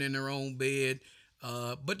 sleeping in their own bed.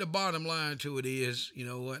 But the bottom line to it is, you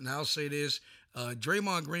know what, and I'll say this,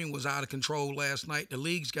 Draymond Green was out of control last night. The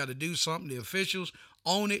league's got to do something. The officials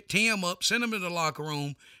own it, tee him up, send him to the locker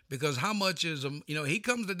room, because how much is he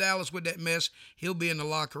comes to Dallas with that mess, he'll be in the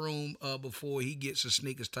locker room before he gets his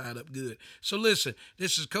sneakers tied up good. So listen,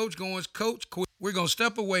 this is Coach Goins, Coach Quick. We're going to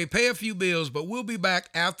step away, pay a few bills, but we'll be back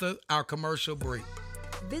after our commercial break.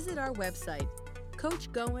 Visit our website,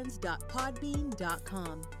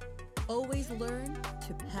 coachgoins.podbean.com. Always learn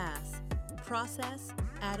to pass. Process,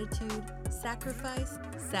 attitude, sacrifice,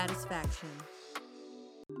 satisfaction.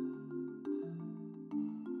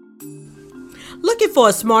 Looking for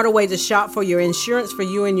a smarter way to shop for your insurance for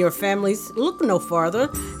you and your families? Look no farther.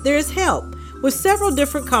 There is help. With several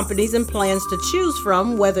different companies and plans to choose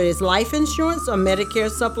from, whether it's life insurance or Medicare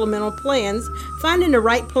supplemental plans, finding the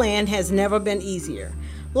right plan has never been easier.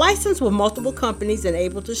 Licensed with multiple companies and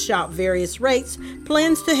able to shop various rates,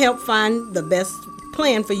 plans to help find the best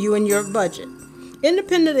plan for you and your budget.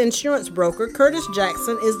 Independent insurance broker Curtis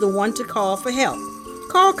Jackson is the one to call for help.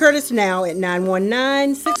 Call Curtis now at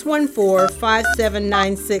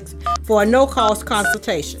 919-614-5796 for a no-cost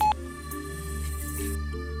consultation.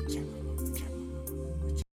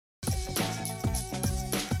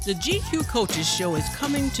 The GQ Coaches Show is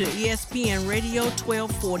coming to ESPN Radio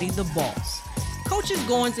 1240 The Boss. Coaches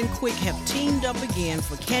Goins and Quick have teamed up again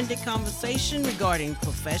for candid conversation regarding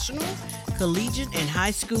professional, collegiate, and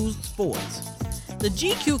high school sports. The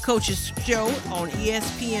GQ Coaches Show on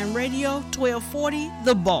ESPN Radio 1240,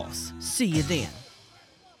 The Boss. See you then.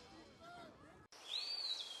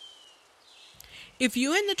 If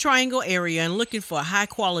you're in the Triangle area and looking for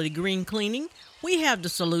high-quality green cleaning, we have the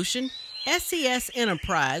solution. SES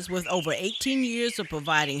Enterprise, with over 18 years of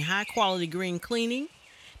providing high-quality green cleaning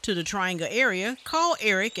to the Triangle area, call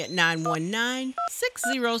Eric at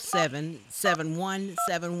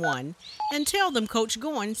 919-607-7171 and tell them Coach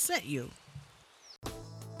Goins sent you.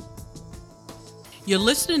 You're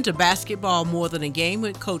listening to Basketball More Than a Game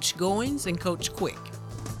with Coach Goins and Coach Quick.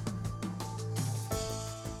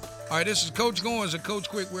 All right, this is Coach Goins and Coach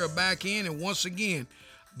Quick. We're back in, and once again,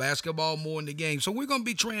 basketball more in the game. So we're going to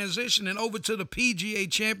be transitioning over to the PGA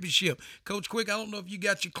Championship. Coach Quick, I don't know if you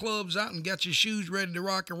got your clubs out and got your shoes ready to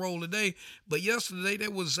rock and roll today, but yesterday there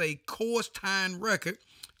was a course tying record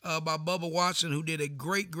by Bubba Watson, who did a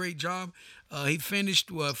great job. He finished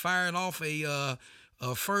firing off a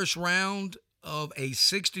first round of a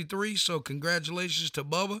 63, so congratulations to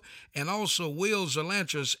Bubba. And also Will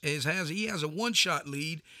Zalantris has a one-shot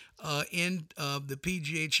lead in the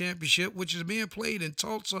PGA Championship, which is being played in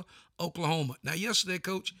Tulsa, Oklahoma. Now, yesterday,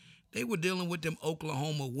 Coach, they were dealing with them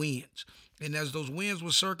Oklahoma winds. And as those winds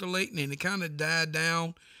were circulating and it kind of died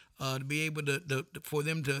down, to be able to for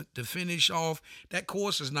them to finish off. That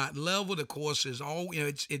course is not level. The course is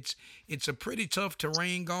it's a pretty tough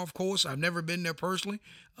terrain golf course. I've never been there personally,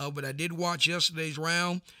 but I did watch yesterday's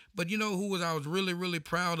round. But you know who I was really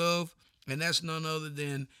proud of, and that's none other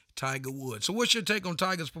than Tiger Woods. So what's your take on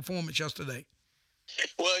Tiger's performance yesterday?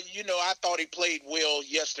 Well, I thought he played well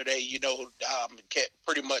yesterday,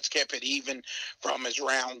 pretty much kept it even from his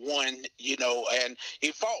round one, and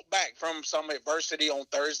he fought back from some adversity on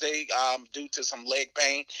Thursday due to some leg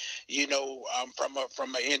pain, from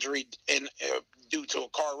an injury due to a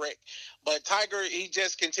car wreck. But Tiger, he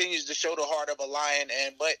just continues to show the heart of a lion,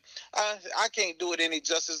 but I can't do it any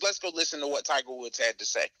justice. Let's go listen to what Tiger Woods had to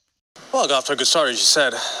say. Well, got off to a good start, as you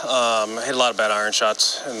said. I hit a lot of bad iron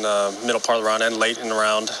shots in the middle part of the round and late in the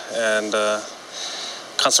round. And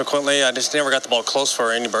consequently, I just never got the ball close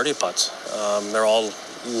for any birdie putts. They're all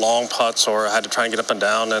long putts, or I had to try and get up and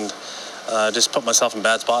down and just put myself in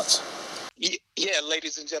bad spots. Yeah,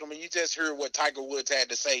 ladies and gentlemen, you just heard what Tiger Woods had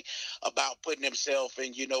to say about putting himself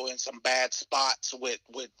in, in some bad spots with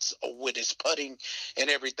his putting and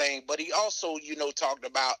everything. But he also, talked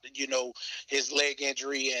about, his leg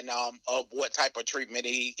injury and of what type of treatment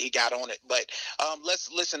he got on it. But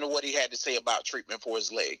let's listen to what he had to say about treatment for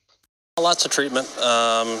his leg. Lots of treatment,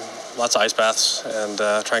 lots of ice baths, and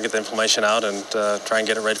try and get the inflammation out and try and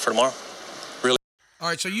get it ready for tomorrow. All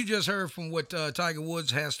right, so you just heard from what Tiger Woods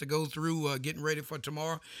has to go through getting ready for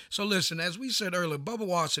tomorrow. So listen, as we said earlier, Bubba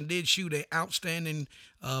Watson did shoot an outstanding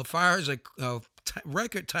fires, a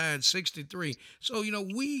record-tying 63. So,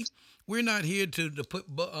 we're not here to put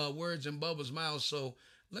words in Bubba's mouth. So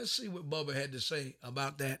let's see what Bubba had to say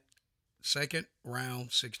about that second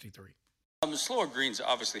round 63. The slower greens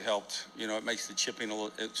obviously helped. It makes the chipping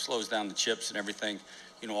it slows down the chips and everything.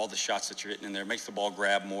 All the shots that you're hitting in there, it makes the ball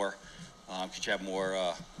grab more. Because you have more,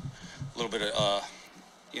 a little bit of,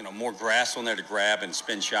 more grass on there to grab and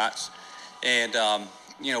spin shots. And,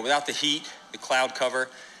 without the heat, the cloud cover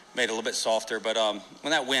made it a little bit softer. But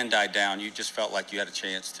when that wind died down, you just felt like you had a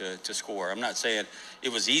chance to score. I'm not saying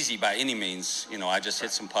it was easy by any means. I just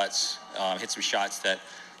hit some putts, hit some shots that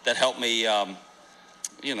helped me. My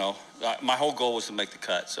whole goal was to make the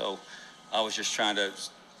cut. So I was just trying to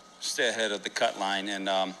stay ahead of the cut line, and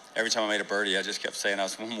every time I made a birdie, I just kept saying I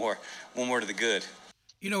was one more to the good.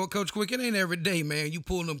 You know what, Coach Quick, it ain't every day, man, you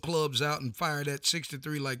pull them clubs out and fire that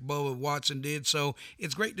 63 like Bubba Watson did. So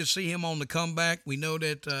it's great to see him on the comeback. We know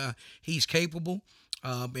that he's capable.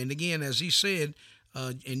 And again, as he said,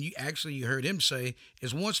 and you heard him say,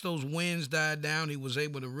 is once those winds died down, he was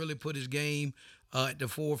able to really put his game at the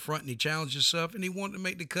forefront, and he challenged himself, and he wanted to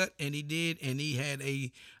make the cut, and he did, and he had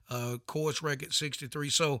a course record 63.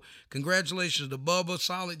 So congratulations to Bubba,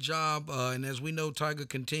 solid job, and as we know, Tiger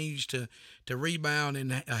continues to rebound,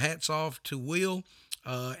 and hats off to Will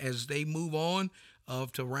as they move on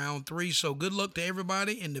to round 3. So good luck to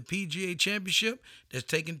everybody in the PGA Championship that's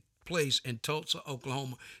taking place in Tulsa,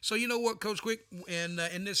 Oklahoma. So you know what, Coach Quick, in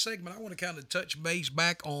this segment, I want to kind of touch base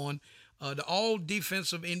back on the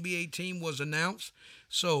all-defensive NBA team was announced.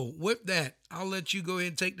 So with that, I'll let you go ahead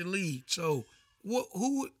and take the lead. So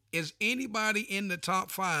who is anybody in the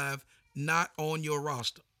top 5 not on your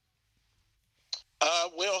roster?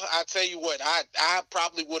 Well, I tell you what, I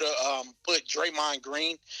probably would have put Draymond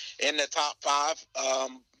Green in the top five.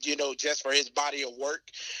 Just for his body of work,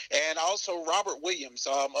 and also Robert Williams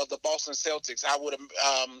of the Boston Celtics. I would have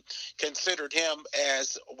considered him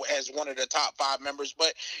as one of the top five members.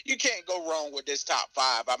 But you can't go wrong with this top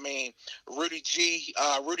five. I mean, Rudy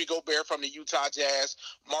Gobert from the Utah Jazz,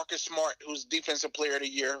 Marcus Smart, who's Defensive Player of the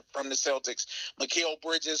Year from the Celtics, Mikal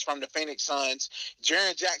Bridges from the Phoenix Suns,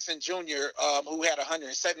 Jaren Jackson Jr., who had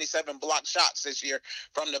 177 blocked shots this year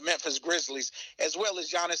from the Memphis Grizzlies, as well as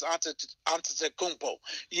Giannis Antetokounmpo.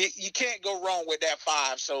 You can't go wrong with that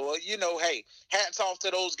five. So, hey, hats off to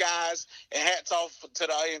those guys and hats off to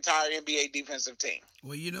the entire NBA defensive team.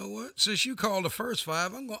 Well, you know what? Since you called the first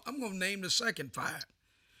five, I'm gonna name the second five.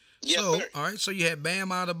 Yes, so, sir. all right. So you had Bam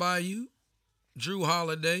Adebayo, Drew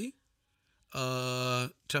Holiday,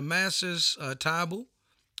 Thanasis Tybal,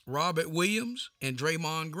 Robert Williams, and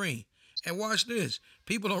Draymond Green. And watch this.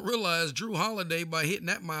 People don't realize Drew Holiday, by hitting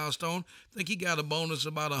that milestone, I think he got a bonus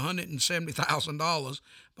of about $170,000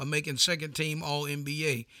 by making second team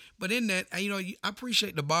All-NBA. But in that, I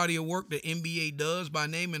appreciate the body of work the NBA does by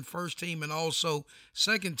naming first team and also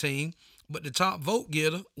second team. But the top vote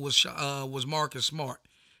getter was Marcus Smart.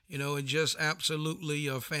 And just absolutely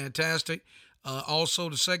fantastic. Also,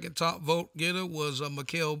 the second top vote getter was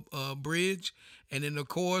Mikal Bridge. And then, of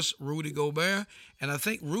course, Rudy Gobert. And I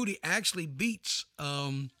think Rudy actually beats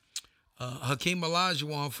Hakeem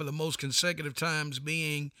Olajuwon for the most consecutive times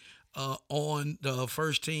being on the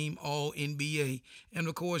first team All-NBA. And,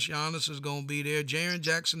 of course, Giannis is going to be there. Jaren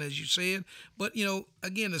Jackson, as you said. But,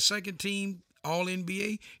 again, the second team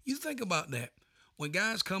All-NBA, you think about that. When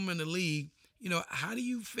guys come in the league, how do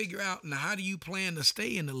you figure out and how do you plan to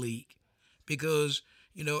stay in the league? Because,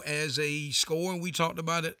 as a scorer, and we talked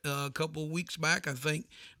about it a couple of weeks back, I think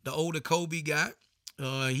the older Kobe got,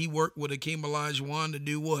 he worked with Hakeem Olajuwon to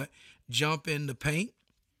do what? Jump in the paint.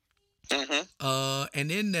 Mm-hmm.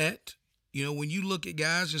 And in that, when you look at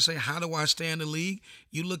guys and say, how do I stay in the league?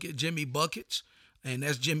 You look at Jimmy Buckets, and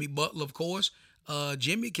that's Jimmy Butler, of course.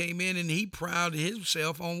 Jimmy came in and he prided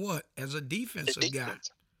himself on what? As a defensive guy.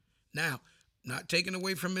 Now, not taking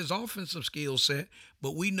away from his offensive skill set,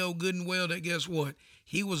 but we know good and well that guess what?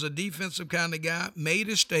 He was a defensive kind of guy, made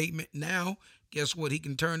a statement. Now, guess what? He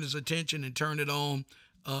can turn his attention and turn it on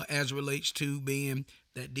as relates to being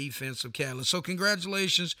that defensive catalyst. So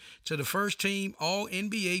congratulations to the first team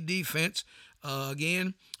All-NBA defense.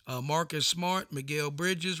 Again, Marcus Smart, Mikal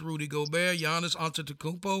Bridges, Rudy Gobert, Giannis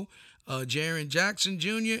Antetokounmpo, Jaren Jackson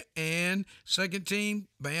Jr., and second team,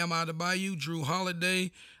 Bam Adebayo, Drew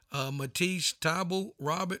Holiday, Matisse Thybulle,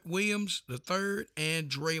 Robert Williams, the third, and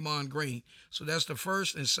Draymond Green. So that's the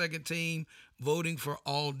first and second team voting for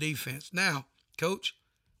all defense. Now, Coach,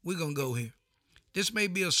 we're going to go here. This may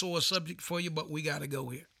be a sore subject for you, but we got to go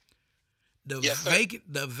here.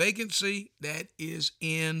 The vacancy that is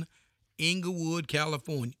in Inglewood,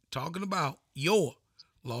 California, talking about your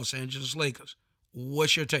Los Angeles Lakers.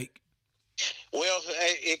 What's your take? Well,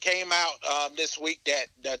 it came out this week that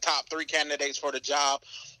the top three candidates for the job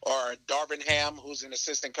are Darvin Ham, who's an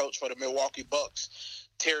assistant coach for the Milwaukee Bucks,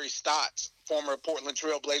 Terry Stotts, former Portland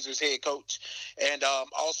Trail Blazers head coach, and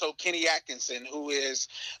also Kenny Atkinson, who is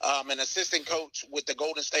an assistant coach with the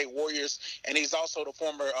Golden State Warriors, and he's also the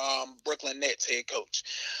former Brooklyn Nets head coach.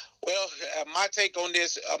 Well, my take on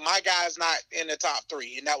this, my guy's not in the top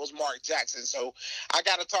three, and that was Mark Jackson. So I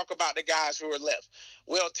got to talk about the guys who are left.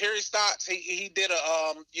 Well, Terry Stotts, he did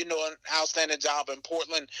an outstanding job in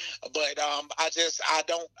Portland, but I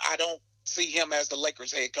don't see him as the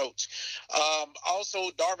Lakers head coach.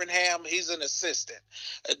 Also, Darvin Ham, he's an assistant.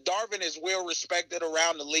 Darvin is well respected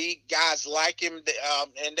around the league. Guys like him,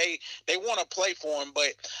 and they want to play for him.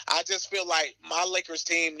 But I just feel like my Lakers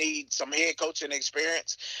team needs some head coaching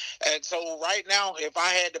experience. And so right now, if I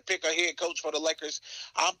had to pick a head coach for the Lakers,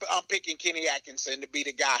 I'm picking Kenny Atkinson to be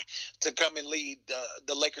the guy to come and lead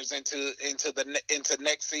the Lakers into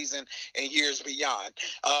next season and years beyond.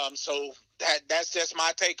 So that's just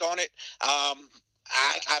my take on it.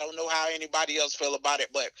 I don't know how anybody else feel about it,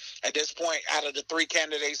 but at this point, out of the three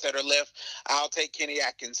candidates that are left, I'll take Kenny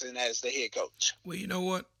Atkinson as the head coach. Well, you know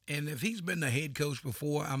what? And if he's been the head coach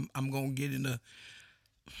before, I'm going to get into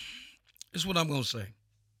 – this is what I'm going to say.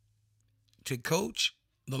 To coach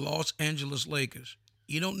the Los Angeles Lakers,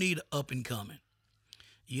 you don't need an up-and-coming.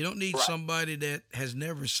 You don't need somebody that has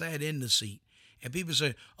never sat in the seat. And people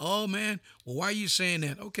say, oh, man, well, why are you saying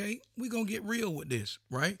that? Okay, we're going to get real with this,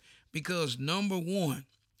 right? Because, number one,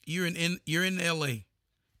 you're in L.A.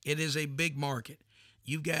 It is a big market.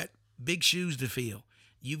 You've got big shoes to fill.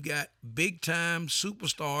 You've got big-time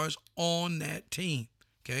superstars on that team,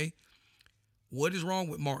 okay? What is wrong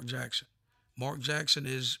with Mark Jackson? Mark Jackson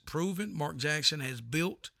is proven. Mark Jackson has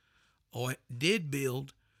built or did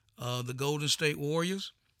build the Golden State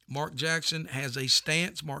Warriors. Mark Jackson has a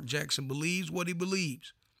stance. Mark Jackson believes what he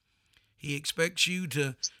believes. He expects you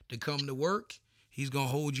to come to work. He's going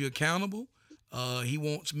to hold you accountable. He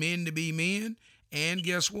wants men to be men. And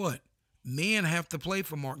guess what? Men have to play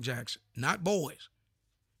for Mark Jackson, not boys.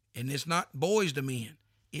 And it's not boys to men.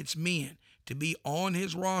 It's men. To be on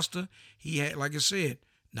his roster, he had, like I said,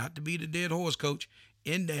 not to be the dead horse, coach,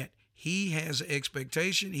 in that he has an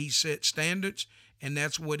expectation. He set standards, and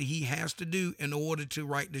that's what he has to do in order to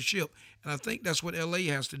right the ship. And I think that's what L.A.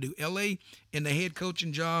 has to do. L.A. in the head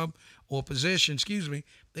coaching job or position,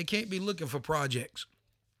 they can't be looking for projects.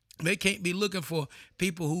 They can't be looking for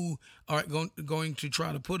people who are going to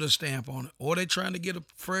try to put a stamp on it, or they're trying to get a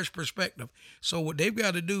fresh perspective. So what they've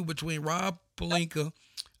got to do between Rob Pelinka,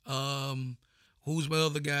 who's my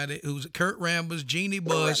other guy, who's Kurt Rambis, Jeannie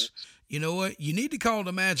Buss, you know what? You need to call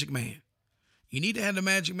the Magic Man. You need to have the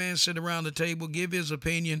Magic Man sit around the table, give his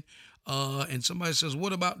opinion, and somebody says,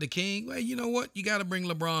 what about the King? Well, you know what? You got to bring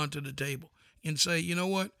LeBron to the table and say, you know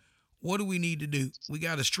what? What do we need to do? We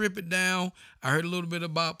got to strip it down. I heard a little bit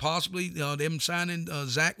about possibly them signing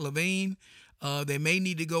Zach LaVine. They may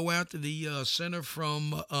need to go after the center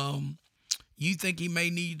from, you think he may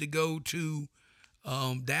need to go to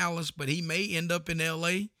Dallas, but he may end up in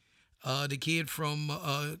L.A., the kid from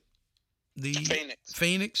the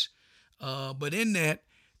Phoenix. But in that,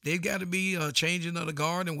 they've got to be changing of the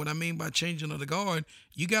guard. And what I mean by changing of the guard,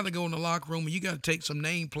 you got to go in the locker room and you got to take some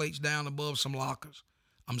nameplates down above some lockers.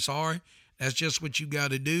 I'm sorry. That's just what you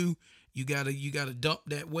got to do. You got to dump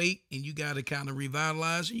that weight, and you got to kind of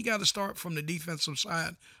revitalize. And you got to start from the defensive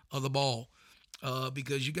side of the ball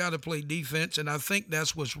because you got to play defense. And I think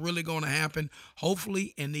that's what's really going to happen,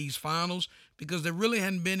 hopefully, in these finals, because there really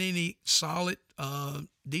hadn't been any solid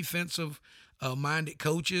defensive minded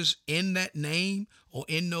coaches in that name or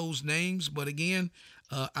in those names. But again,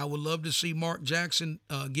 I would love to see Mark Jackson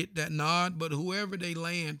get that nod. But whoever they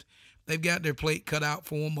land, they've got their plate cut out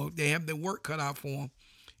for them, or they have their work cut out for them,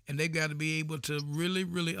 and they've got to be able to really,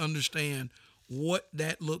 really understand what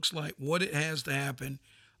that looks like, what it has to happen.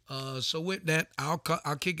 So with that, I'll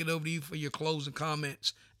kick it over to you for your closing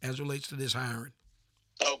comments as it relates to this hiring.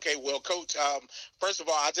 Okay, well, Coach, first of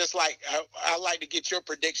all, I like to get your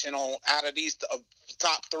prediction on out of these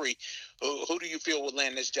top three. Who do you feel will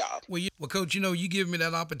land this job? Well, Coach, you give me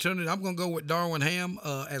that opportunity. I'm going to go with Darvin Ham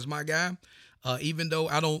as my guy, even though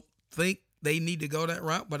I don't think they need to go that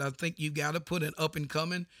route, but I think you got to put an up and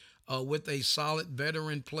coming with a solid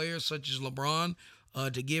veteran player such as LeBron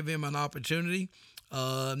to give him an opportunity.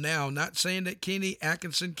 Now, not saying that Kenny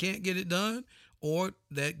Atkinson can't get it done or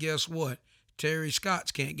that, guess what, Terry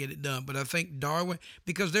Stotts can't get it done. But I think Darvin,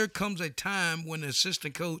 because there comes a time when the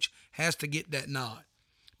assistant coach has to get that nod.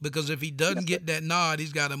 Because if he doesn't get that nod,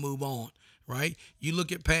 he's got to move on, right? You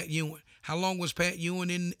look at Pat Ewing. How long was Pat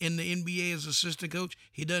Ewing in the NBA as assistant coach?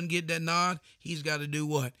 He doesn't get that nod. He's got to do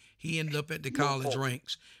what? He ended up at the college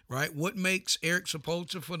ranks, right? What makes Eric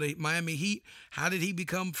Spoelstra for the Miami Heat? How did he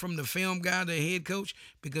become from the film guy to head coach?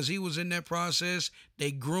 Because he was in that process.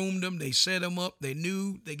 They groomed him. They set him up. They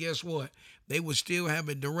knew that, guess what? They would still have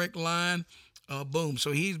a direct line. Boom.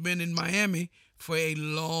 So he's been in Miami for a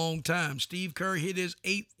long time. Steve Kerr hit his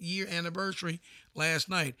 8th-year anniversary last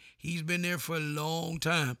night. He's been there for a long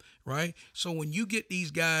time, right? So when you get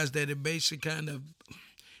these guys that have basically kind of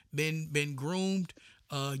been groomed,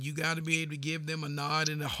 you got to be able to give them a nod.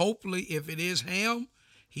 And hopefully, if it is Ham,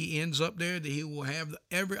 he ends up there, that he will have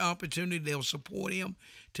every opportunity. They'll support him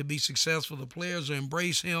to be successful. The players will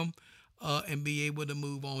embrace him and be able to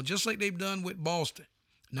move on, just like they've done with Boston.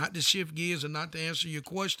 Not to shift gears and not to answer your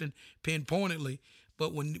question pinpointedly,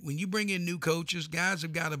 but when you bring in new coaches, guys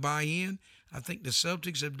have got to buy in. I think the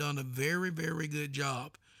Celtics have done a very, very good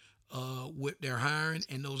job with their hiring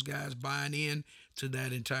and those guys buying in to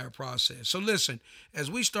that entire process. So listen, as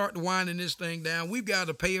we start winding this thing down, we've got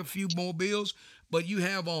to pay a few more bills, but you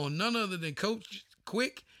have on none other than Coach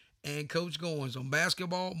Quick and Coach Goins on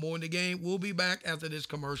Basketball More in the Game. We'll be back after this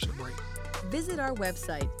commercial break. Visit our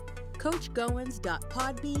website,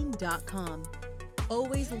 coachgoins.podbean.com.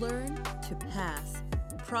 Always learn to pass.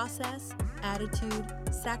 Process, attitude,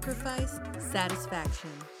 sacrifice,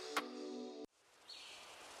 satisfaction.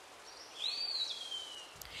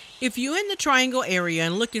 If you're in the Triangle area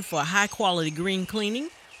and looking for high-quality green cleaning,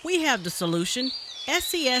 we have the solution.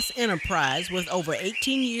 SCS Enterprise, with over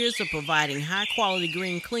 18 years of providing high-quality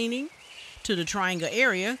green cleaning to the Triangle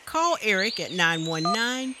area, call Eric at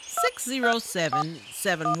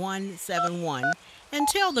 919-607-7171 and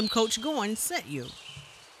tell them Coach Goins sent you.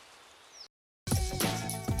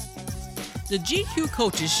 The GQ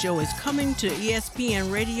Coaches Show is coming to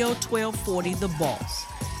ESPN Radio 1240 The Boss.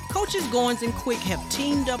 Coaches Goins and Quick have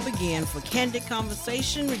teamed up again for candid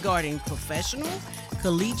conversation regarding professional,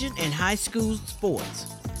 collegiate, and high school sports.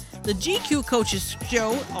 The GQ Coaches Show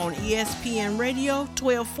on ESPN Radio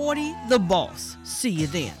 1240 The Boss. See you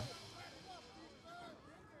then.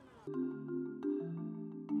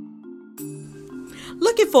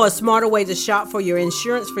 Looking for a smarter way to shop for your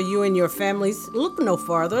insurance for you and your families? Look no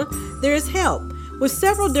farther. There is help. With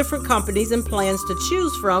several different companies and plans to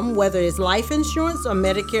choose from, whether it's life insurance or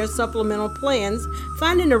Medicare supplemental plans,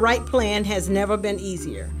 finding the right plan has never been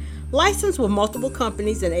easier. Licensed with multiple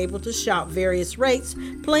companies and able to shop various rates,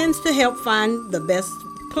 plans to help find the best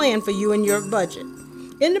plan for you and your budget.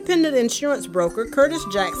 Independent insurance broker Curtis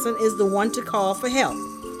Jackson is the one to call for help.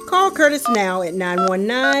 Call Curtis now at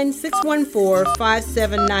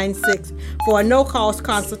 919-614-5796 for a no-cost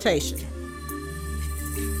consultation.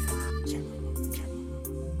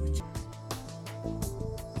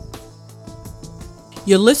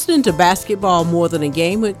 You're listening to Basketball More Than a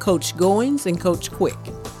Game with Coach Goins and Coach Quick.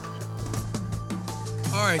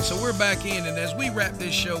 All right, so we're back in, and as we wrap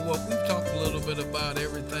this show up, we've talked a little bit about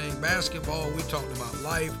everything. Basketball, we talked about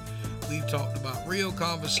life. We've talked about real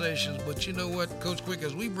conversations, but you know what, Coach Quick,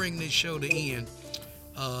 as we bring this show to end,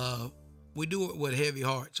 we do it with heavy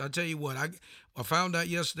hearts. I tell you what, I found out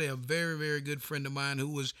yesterday a very, very good friend of mine who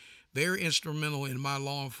was very instrumental in my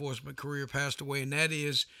law enforcement career passed away, and that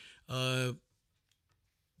is, man,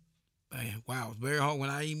 wow, it's very hard. When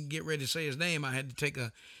I even get ready to say his name, I had to take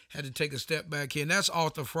a step back here, and that's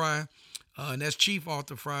Arthur Fry, and that's Chief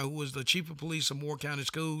Arthur Fry, who was the Chief of Police of Moore County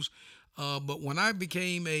Schools. But when I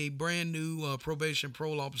became a brand new probation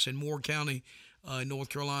parole officer in Moore County, North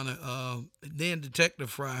Carolina, then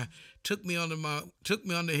Detective Fry took me under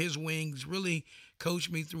his wings, really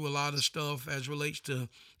coached me through a lot of stuff as relates to,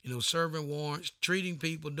 serving warrants, treating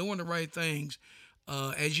people, doing the right things.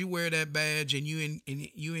 As you wear that badge and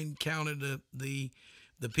you encounter the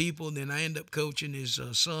people, and then I end up coaching his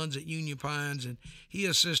sons at Union Pines, and he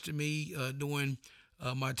assisted me during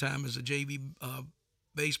my time as a JV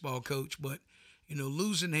baseball coach. But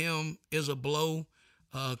losing him is a blow.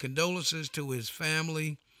 Condolences to his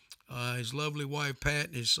family, his lovely wife Pat,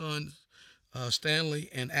 and his sons Stanley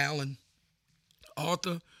and Alan.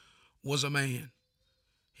 Arthur was a man.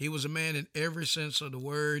 He was a man in every sense of the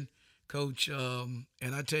word, Coach. And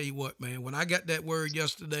I tell you what, man, when I got that word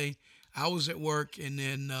yesterday, I was at work, and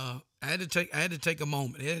then I had to take a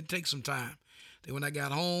moment. It had to take some time. Then when I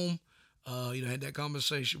got home, I had that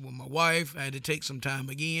conversation with my wife. I had to take some time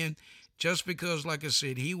again, just because, like I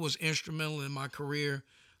said, he was instrumental in my career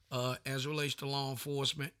as it relates to law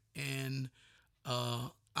enforcement. And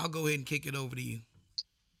I'll go ahead and kick it over to you.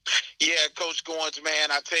 Yeah, Coach Goins, man,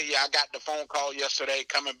 I tell you, I got the phone call yesterday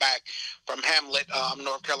coming back from Hamlet,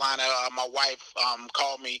 North Carolina. My wife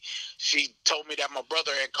called me. She told me that my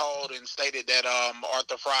brother had called and stated that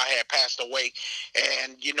Arthur Fry had passed away.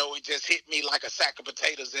 And, it just hit me like a sack of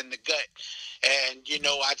potatoes in the gut. And,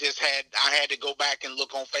 I had to go back and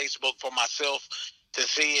look on Facebook for myself to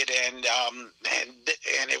see it, and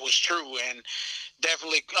it was true. And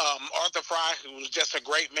definitely, Arthur Fry, who was just a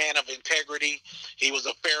great man of integrity. He was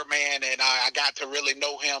a fair man, and I got to really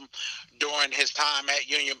know him during his time at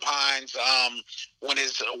Union Pines when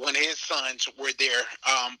his sons were there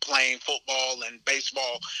playing football and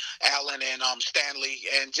baseball, Alan and Stanley.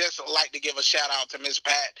 And just like to give a shout out to Miss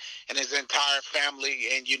Pat and his entire family,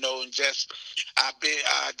 and I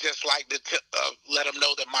just like to let them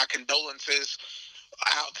know that my condolences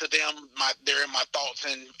out to them. They're in my thoughts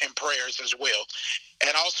and prayers as well.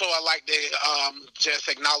 And also, I like to just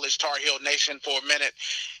acknowledge Tar Heel Nation for a minute,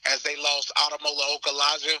 as they lost Ademola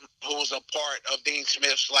Okulaja, who was a part of Dean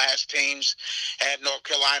Smith's last teams at North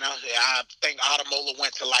Carolina. I think Ademola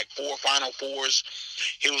went to like 4 Final Fours.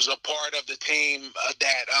 He was a part of the team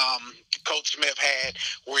that Coach Smith had,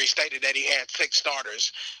 where he stated that he had 6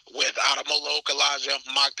 starters with Ademola Okulaja,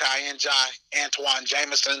 Maktai Njai, Antoine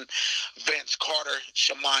Jameson, Vince Carter,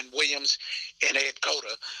 Shammond Williams, and Ed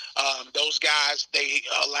Cota. Those guys, they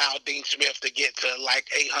allowed Dean Smith to get to like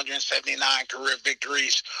 879 career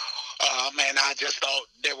victories. And I just thought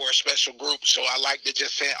they were a special group. So I like to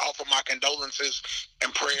just offer my condolences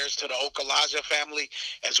and prayers to the Okulaja family,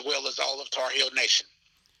 as well as all of Tar Heel Nation.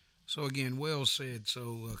 So again, well said.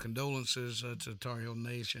 So condolences to Tar Heel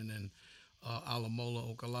Nation and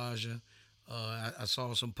Ademola Okulaja. I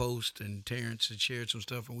saw some posts, and Terrence had shared some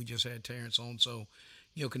stuff, and we just had Terrence on. So,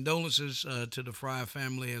 condolences to the Fry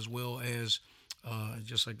family, as well as,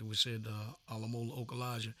 just like we said, Ademola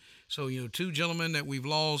Okulaja. So, 2 gentlemen that we've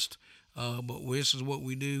lost, but this is what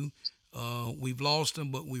we do. We've lost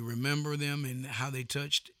them, but we remember them and how they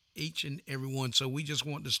touched each and every one. So we just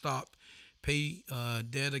want to stop, pay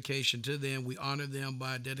dedication to them. We honor them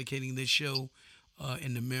by dedicating this show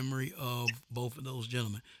in the memory of both of those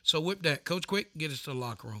gentlemen. So with that, Coach Quick, get us to the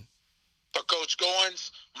locker room. For Coach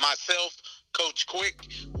Goins, myself, Coach Quick,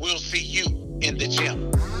 we'll see you in the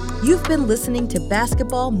gym. You've been listening to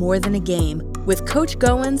Basketball More Than a Game with Coach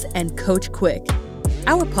Goins and Coach Quick.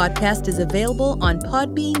 Our podcast is available on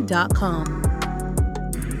podbean.com.